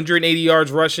 Over 180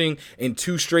 yards rushing in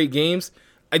 2 straight games.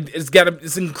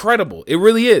 It's incredible. It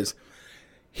really is.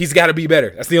 He's got to be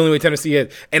better. That's the only way Tennessee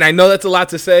is. And I know that's a lot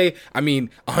to say.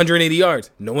 180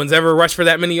 yards. No one's ever rushed for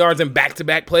that many yards in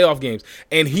back-to-back playoff games.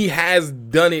 And he has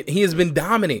done it. He has been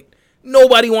dominant.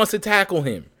 Nobody wants to tackle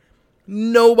him.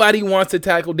 Nobody wants to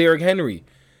tackle Derrick Henry.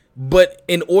 But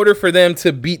in order for them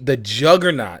to beat the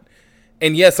juggernaut,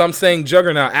 and yes, I'm saying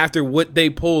juggernaut after what they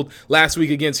pulled last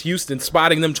week against Houston,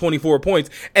 spotting them 24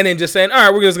 points, and then just saying, all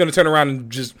right, we're just going to turn around and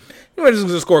we're just going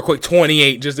to score a quick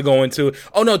 28 just to go into it.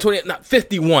 Oh, no, 28, not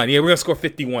 51. Yeah, we're going to score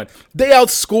 51. They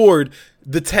outscored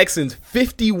the Texans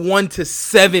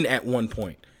 51-7 at one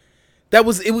point. It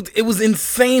was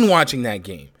insane watching that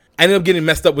game. I ended up getting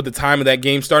messed up with the time of that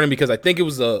game starting because I think it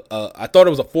was I thought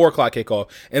it was a 4 o'clock kickoff.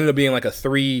 It ended up being like a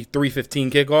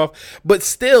 3:15 kickoff. But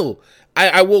still,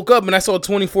 I woke up and I saw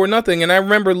 24-0, and I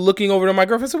remember looking over to my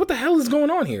girlfriend and said, what the hell is going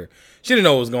on here? She didn't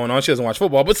know what was going on. She doesn't watch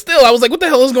football. But still, I was like, what the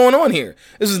hell is going on here?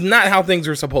 This is not how things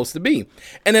are supposed to be.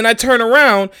 And then I turn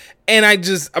around and I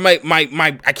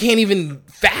can't even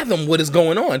fathom what is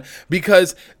going on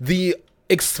because the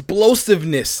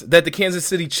explosiveness that the Kansas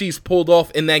City Chiefs pulled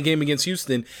off in that game against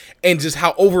Houston and just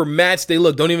how overmatched they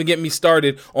look. Don't even get me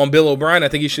started on Bill O'Brien. I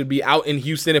think he should be out in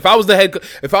Houston. If I was the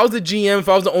GM, if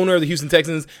I was the owner of the Houston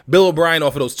Texans, Bill O'Brien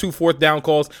off of those 2 4th down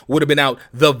calls would have been out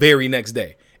the very next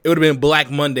day. It would have been Black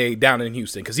Monday down in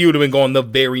Houston because he would have been gone the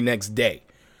very next day.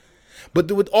 But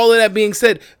with all of that being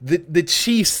said, the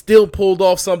Chiefs still pulled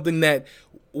off something that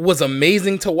was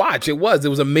amazing to watch. It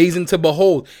was amazing to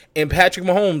behold. And Patrick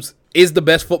Mahomes is the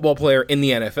best football player in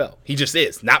the NFL. He just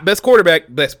is. Not best quarterback,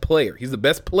 best player. He's the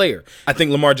best player. I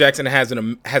think Lamar Jackson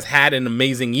has had an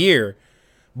amazing year,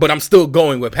 but I'm still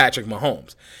going with Patrick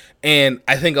Mahomes. And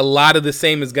I think a lot of the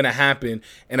same is going to happen.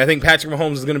 And I think Patrick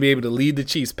Mahomes is going to be able to lead the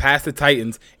Chiefs past the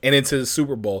Titans and into the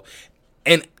Super Bowl.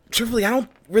 And truthfully, I don't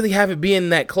really have it being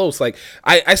that close. Like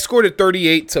I scored it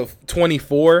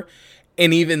 38-24,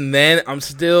 and even then, I'm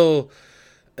still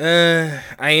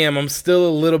I'm still a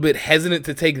little bit hesitant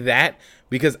to take that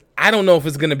because I don't know if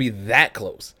it's going to be that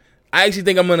close. I actually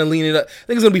think I'm going to lean it up. I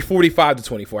think it's going to be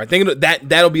 45-24. I think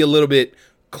that'll be a little bit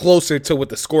closer to what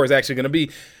the score is actually going to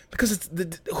be because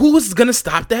who is going to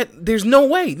stop that? There's no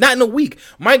way. Not in a week.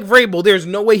 Mike Vrabel, there's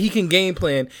no way he can game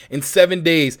plan in 7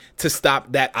 days to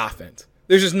stop that offense.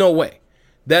 There's just no way.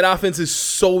 That offense is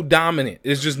so dominant.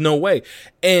 There's just no way.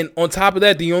 And on top of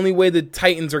that, the only way the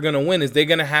Titans are going to win is they're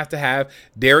going to have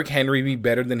Derrick Henry be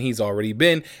better than he's already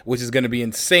been, which is going to be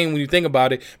insane when you think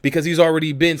about it because he's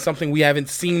already been something we haven't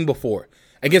seen before.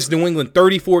 Against New England,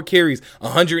 34 carries,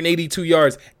 182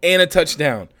 yards, and a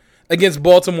touchdown. Against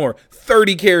Baltimore,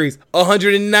 30 carries,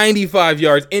 195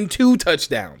 yards, and 2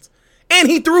 touchdowns. And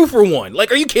he threw for 1.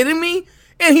 Like, are you kidding me?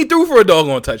 And he threw for a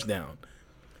doggone touchdown.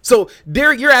 So,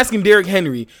 you're asking Derrick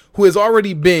Henry, who has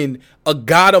already been a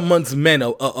god amongst men,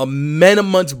 a man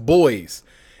amongst boys,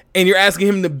 and you're asking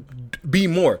him to be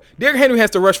more. Derrick Henry has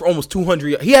to rush for almost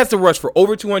 200. He has to rush for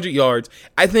over 200 yards.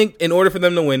 I think in order for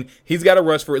them to win, he's got to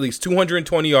rush for at least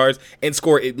 220 yards and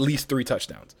score at least 3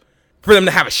 touchdowns for them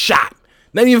to have a shot.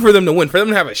 Not even for them to win, for them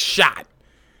to have a shot.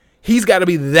 He's got to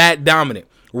be that dominant.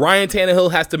 Ryan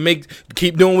Tannehill has to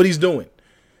keep doing what he's doing.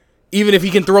 Even if he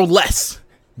can throw less,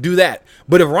 do that.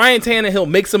 But if Ryan Tannehill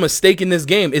makes a mistake in this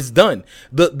game, it's done.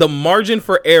 The margin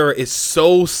for error is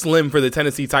so slim for the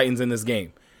Tennessee Titans in this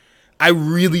game. I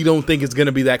really don't think it's going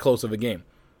to be that close of a game.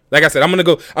 Like I said, I'm going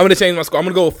to change my score. I'm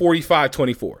going to go with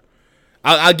 45-24.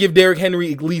 I'll give Derrick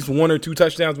Henry at least 1 or 2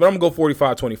 touchdowns, but I'm going to go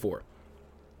 45-24.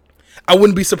 I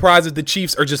wouldn't be surprised if the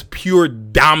Chiefs are just pure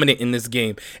dominant in this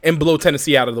game and blow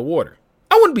Tennessee out of the water.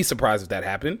 I wouldn't be surprised if that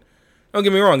happened. Don't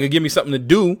get me wrong. It'll give me something to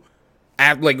do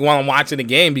while I'm watching the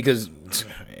game because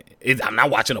I'm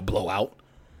not watching a blowout.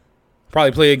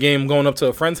 Probably play a game going up to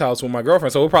a friend's house with my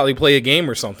girlfriend, so we'll probably play a game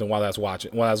or something while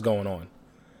that's going on.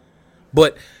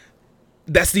 But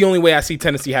that's the only way I see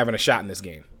Tennessee having a shot in this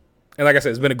game. And like I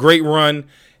said, it's been a great run.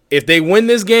 If they win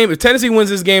this game, if Tennessee wins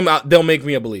this game, they'll make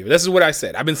me a believer. This is what I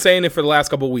said. I've been saying it for the last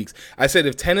couple of weeks. I said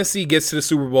if Tennessee gets to the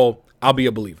Super Bowl, I'll be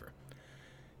a believer.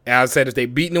 And I said if they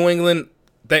beat New England,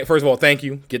 first of all, thank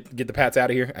you. Get the Pats out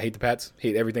of here. I hate the Pats.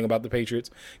 Hate everything about the Patriots.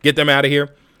 Get them out of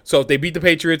here. So if they beat the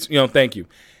Patriots, thank you.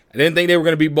 I didn't think they were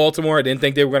going to beat Baltimore. I didn't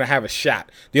think they were going to have a shot.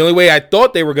 The only way I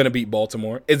thought they were going to beat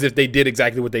Baltimore is if they did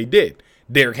exactly what they did.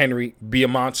 Derrick Henry be a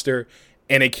monster,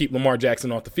 and they keep Lamar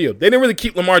Jackson off the field. They didn't really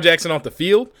keep Lamar Jackson off the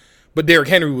field, but Derrick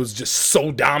Henry was just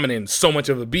so dominant and so much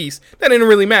of a beast that didn't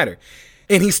really matter.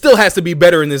 And he still has to be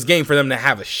better in this game for them to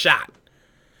have a shot.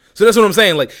 So that's what I'm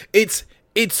saying. Like, it's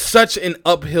such an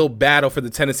uphill battle for the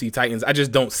Tennessee Titans. I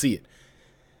just don't see it.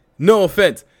 No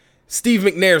offense. Steve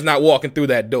McNair's not walking through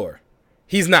that door.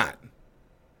 He's not.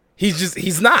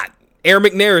 He's not. Aaron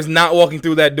McNair is not walking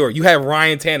through that door. You have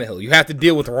Ryan Tannehill. You have to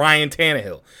deal with Ryan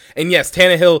Tannehill. And yes,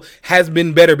 Tannehill has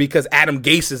been better because Adam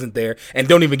Gase isn't there. And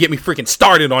don't even get me freaking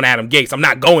started on Adam Gase. I'm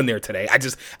not going there today. I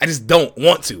just don't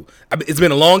want to. It's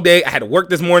been a long day. I had to work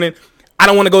this morning. I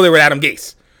don't want to go there with Adam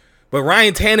Gase. But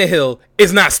Ryan Tannehill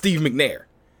is not Steve McNair.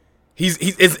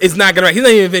 It's not gonna. He's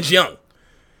not even Vince Young.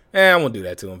 I won't do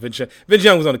that to him. Vince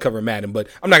Young was on the cover of Madden, but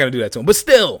I'm not gonna do that to him. But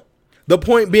still, the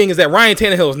point being is that Ryan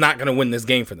Tannehill is not gonna win this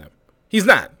game for them. He's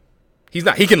not. He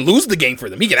can lose the game for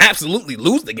them. He can absolutely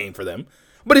lose the game for them,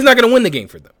 but he's not gonna win the game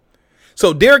for them.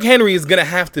 So Derrick Henry is gonna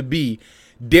have to be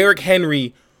Derrick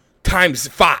Henry times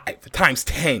 5, times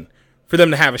 10 for them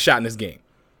to have a shot in this game.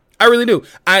 I really do.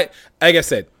 Like I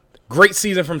said, great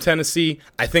season from Tennessee.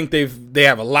 I think they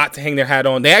have a lot to hang their hat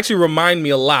on. They actually remind me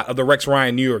a lot of the Rex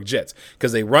Ryan New York Jets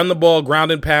because they run the ball,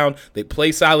 ground and pound. They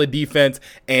play solid defense,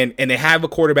 and they have a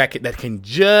quarterback that can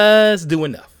just do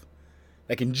enough.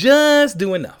 And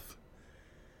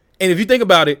if you think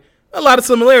about it, a lot of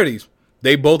similarities.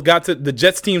 The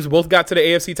Jets teams both got to the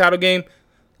AFC title game,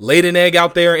 laid an egg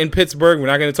out there in Pittsburgh. We're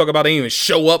not going to talk about they didn't even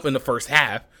show up in the first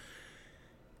half.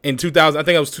 In 2000, I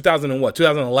think it was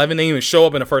 2011, they didn't even show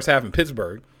up in the first half in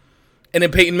Pittsburgh. And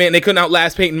then Peyton Manning, they couldn't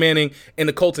outlast Peyton Manning and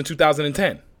the Colts in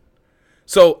 2010.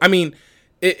 So, I mean,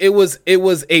 it was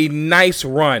a nice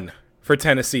run for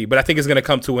Tennessee, but I think it's going to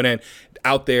come to an end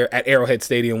out there at Arrowhead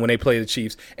Stadium when they play the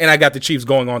Chiefs. And I got the Chiefs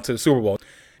going on to the Super Bowl.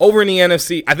 Over in the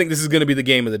NFC, I think this is going to be the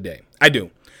game of the day. I do.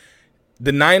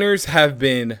 The Niners have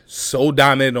been so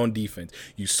dominant on defense.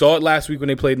 You saw it last week when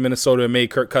they played Minnesota and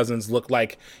made Kirk Cousins look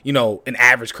like, an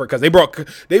average Kirk Cousins.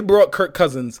 They brought Kirk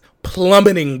Cousins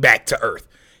plummeting back to earth.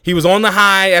 He was on the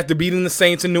high after beating the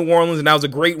Saints in New Orleans, and that was a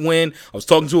great win. I was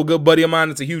talking to a good buddy of mine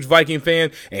that's a huge Viking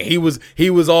fan, and he was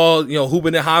all,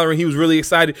 hooping and hollering. He was really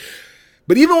excited.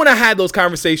 But even when I had those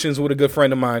conversations with a good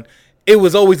friend of mine, it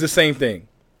was always the same thing.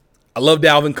 I love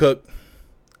Dalvin Cook.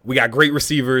 We got great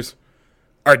receivers.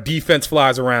 Our defense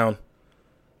flies around,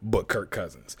 but Kirk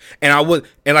Cousins. And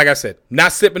like I said,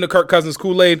 not sipping the Kirk Cousins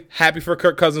Kool-Aid. Happy for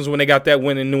Kirk Cousins when they got that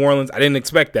win in New Orleans. I didn't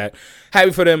expect that.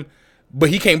 Happy for them, but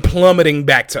he came plummeting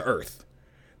back to earth.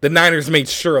 The Niners made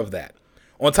sure of that.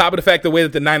 On top of the fact, the way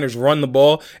that the Niners run the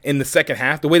ball in the second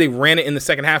half, the way they ran it in the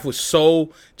second half was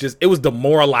it was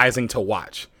demoralizing to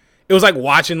watch. It was like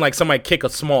watching somebody kick a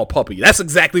small puppy. That's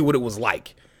exactly what it was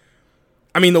like.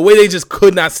 I mean, the way they just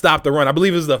could not stop the run. I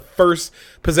believe it was the first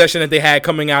possession that they had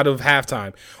coming out of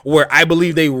halftime where I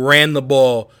believe they ran the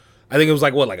ball. I think it was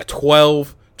like a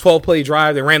 12-play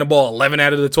drive. They ran the ball 11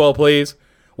 out of the 12 plays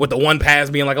with the one pass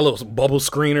being like a little bubble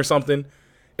screen or something.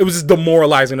 It was just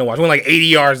demoralizing to watch. Went like 80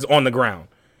 yards on the ground.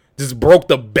 Just broke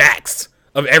the backs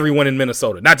of everyone in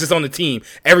Minnesota. Not just on the team.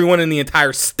 Everyone in the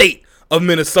entire state of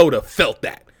Minnesota felt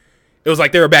that. It was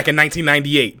like they were back in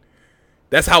 1998.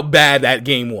 That's how bad that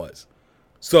game was.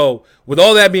 So, with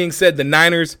all that being said, the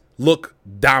Niners look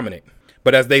dominant.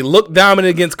 But as they look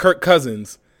dominant against Kirk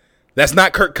Cousins, that's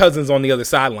not Kirk Cousins on the other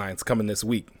sidelines coming this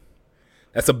week.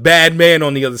 That's a bad man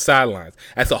on the other sidelines.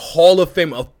 That's a Hall of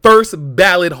Fame, a first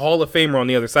ballot Hall of Famer on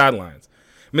the other sidelines.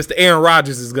 Mr. Aaron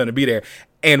Rodgers is going to be there.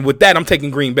 And with that, I'm taking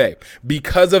Green Bay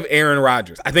because of Aaron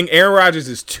Rodgers. I think Aaron Rodgers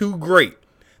is too great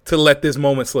to let this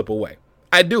moment slip away.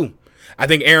 I do. I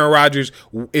think Aaron Rodgers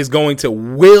is going to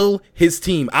will his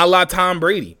team a la Tom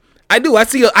Brady. I do. I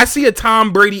see a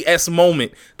Tom Brady-esque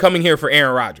moment coming here for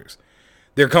Aaron Rodgers.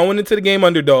 They're going into the game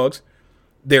underdogs.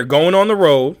 They're going on the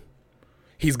road.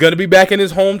 He's going to be back in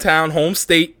his hometown, home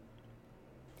state.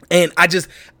 And I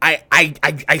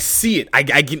see it.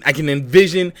 I can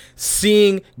envision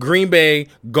seeing Green Bay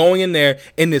going in there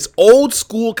in this old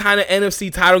school kind of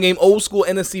NFC title game, old school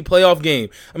NFC playoff game.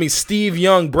 I mean, Steve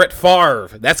Young, Brett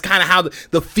Favre. That's kind of how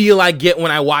the feel I get when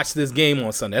I watch this game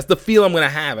on Sunday. That's the feel I'm going to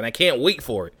have, and I can't wait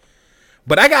for it.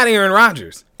 But I got Aaron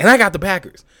Rodgers, and I got the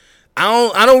Packers.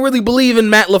 I don't really believe in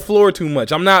Matt LaFleur too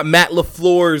much. I'm not Matt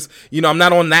LaFleur's, I'm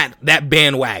not on that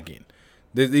bandwagon.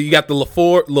 You got the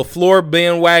LaFleur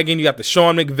bandwagon. You got the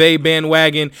Sean McVay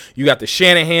bandwagon. You got the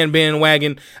Shanahan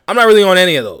bandwagon. I'm not really on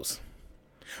any of those.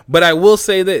 But I will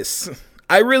say this.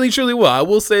 I really, truly will. I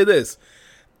will say this.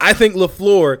 I think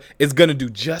LaFleur is going to do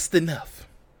just enough.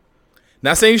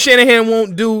 Not saying Shanahan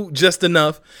won't do just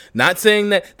enough. Not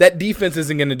saying that defense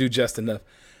isn't going to do just enough.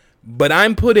 But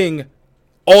I'm putting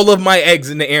all of my eggs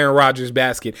in the Aaron Rodgers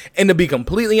basket. And to be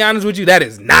completely honest with you, that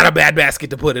is not a bad basket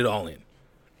to put it all in.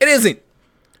 It isn't.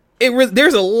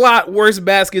 There's a lot worse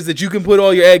baskets that you can put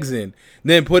all your eggs in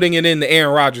than putting it in the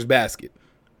Aaron Rodgers basket.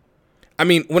 I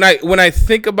mean, when I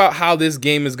think about how this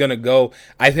game is going to go,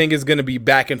 I think it's going to be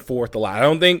back and forth a lot.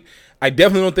 I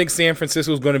definitely don't think San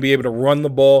Francisco is going to be able to run the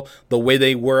ball the way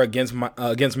they were against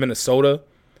Minnesota.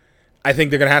 I think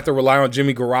they're going to have to rely on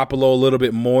Jimmy Garoppolo a little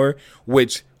bit more,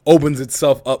 which opens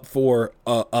itself up for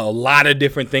a lot of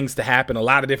different things to happen, a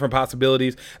lot of different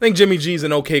possibilities. I think Jimmy G's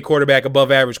an okay quarterback,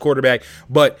 above average quarterback,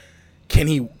 but can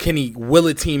he will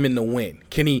a team in the win?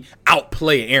 Can he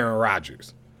outplay Aaron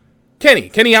Rodgers? Can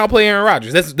he outplay Aaron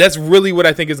Rodgers? That's really what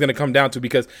I think is going to come down to,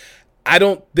 because I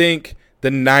don't think the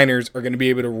Niners are going to be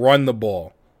able to run the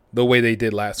ball the way they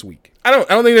did last week. I don't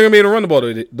think they're going to be able to run the ball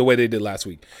the way they did last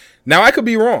week. Now, I could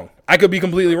be wrong. I could be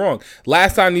completely wrong.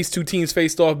 Last time these two teams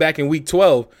faced off back in Week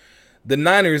 12, the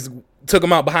Niners took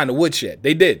them out behind the woodshed.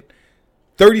 They did.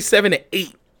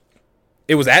 37-8.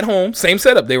 It was at home, same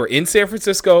setup. They were in San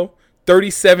Francisco.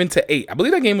 37-8. I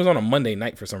believe that game was on a Monday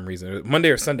night for some reason, Monday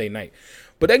or Sunday night.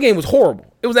 But that game was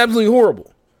horrible. It was absolutely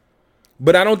horrible.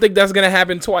 But I don't think that's going to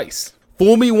happen twice.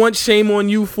 Fool me once, shame on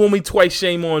you. Fool me twice,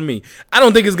 shame on me. I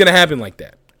don't think it's going to happen like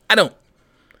that. I don't.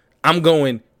 I'm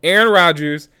going Aaron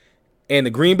Rodgers and the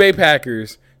Green Bay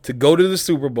Packers to go to the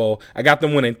Super Bowl. I got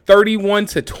them winning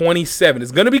 31-27.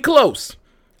 It's going to be close.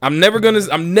 I'm never going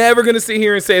to sit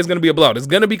here and say it's going to be a blowout. It's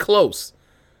going to be close.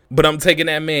 But I'm taking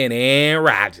that man, Aaron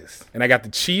Rodgers. And I got the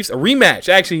Chiefs, a rematch,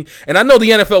 actually. And I know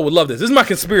the NFL would love this. This is my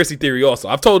conspiracy theory also.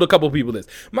 I've told a couple people this.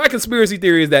 My conspiracy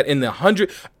theory is that in the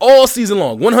all season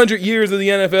long, 100 years of the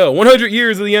NFL, 100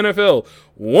 years of the NFL,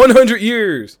 100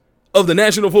 years of the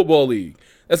National Football League.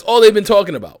 That's all they've been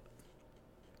talking about.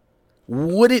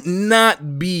 Would it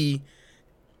not be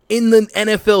in the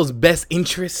NFL's best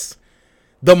interest,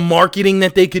 the marketing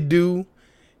that they could do,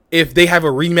 if they have a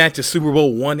rematch of Super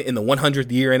Bowl I in the 100th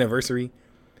year anniversary?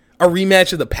 A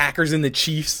rematch of the Packers and the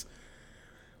Chiefs?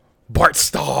 Bart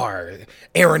Starr,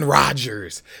 Aaron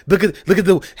Rodgers. Look at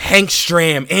the Hank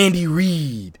Stram, Andy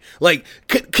Reid. Like,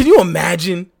 can you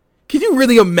imagine? Can you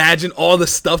really imagine all the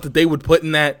stuff that they would put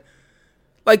in that?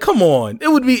 Like, come on. It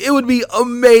would be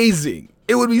amazing.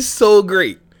 It would be so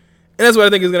great. And that's what I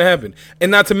think is going to happen.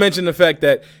 And not to mention the fact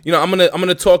that, I'm going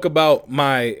to talk about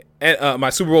my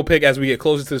Super Bowl pick as we get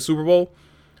closer to the Super Bowl.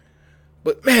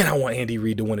 But, man, I want Andy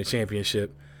Reid to win a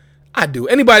championship. I do.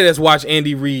 Anybody that's watched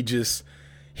Andy Reid,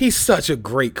 he's such a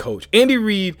great coach. Andy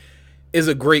Reid is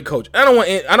a great coach. I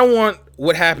don't want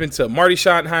what happened to Marty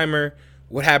Schottenheimer,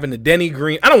 what happened to Denny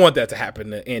Green. I don't want that to happen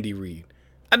to Andy Reid.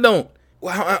 I don't.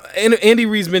 Andy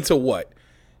Reid's been to what?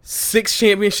 6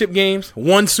 championship games,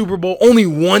 1 Super Bowl, only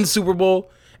 1 Super Bowl.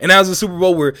 And that was a Super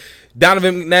Bowl where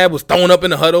Donovan McNabb was thrown up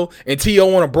in the huddle and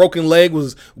T.O. on a broken leg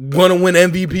was going to win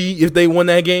MVP if they won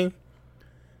that game.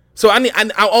 So I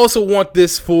also want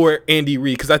this for Andy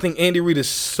Reid because I think Andy Reid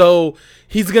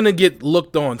he's going to get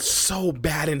looked on so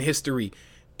bad in history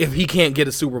if he can't get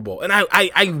a Super Bowl. And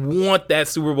I want that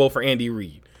Super Bowl for Andy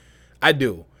Reid. I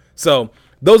do. So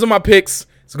those are my picks.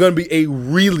 It's going to be a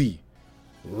really,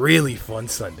 really fun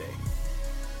Sunday.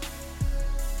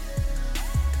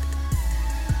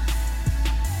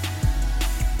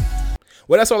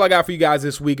 Well, that's all I got for you guys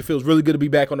this week. It feels really good to be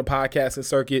back on the podcasting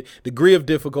circuit. Degree of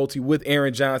Difficulty with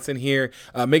Aaron Johnson here.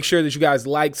 Make sure that you guys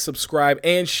like, subscribe,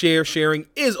 and share. Sharing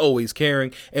is always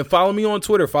caring. And follow me on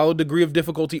Twitter. Follow Degree of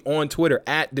Difficulty on Twitter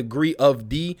at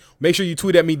DegreeofD. Make sure you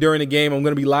tweet at me during the game. I'm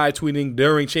going to be live tweeting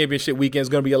during championship weekend. It's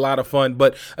going to be a lot of fun.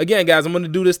 But again, guys, I'm going to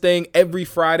do this thing every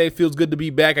Friday. Feels good to be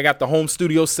back. I got the home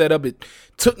studio set up. It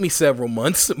took me several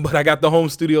months, but I got the home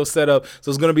studio set up. So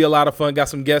it's going to be a lot of fun. Got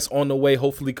some guests on the way,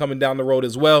 hopefully coming down the road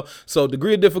as well. So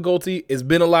Degree of Difficulty, it's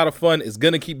been a lot of fun. It's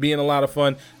going to keep being a lot of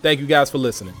fun. Thank you guys for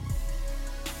listening.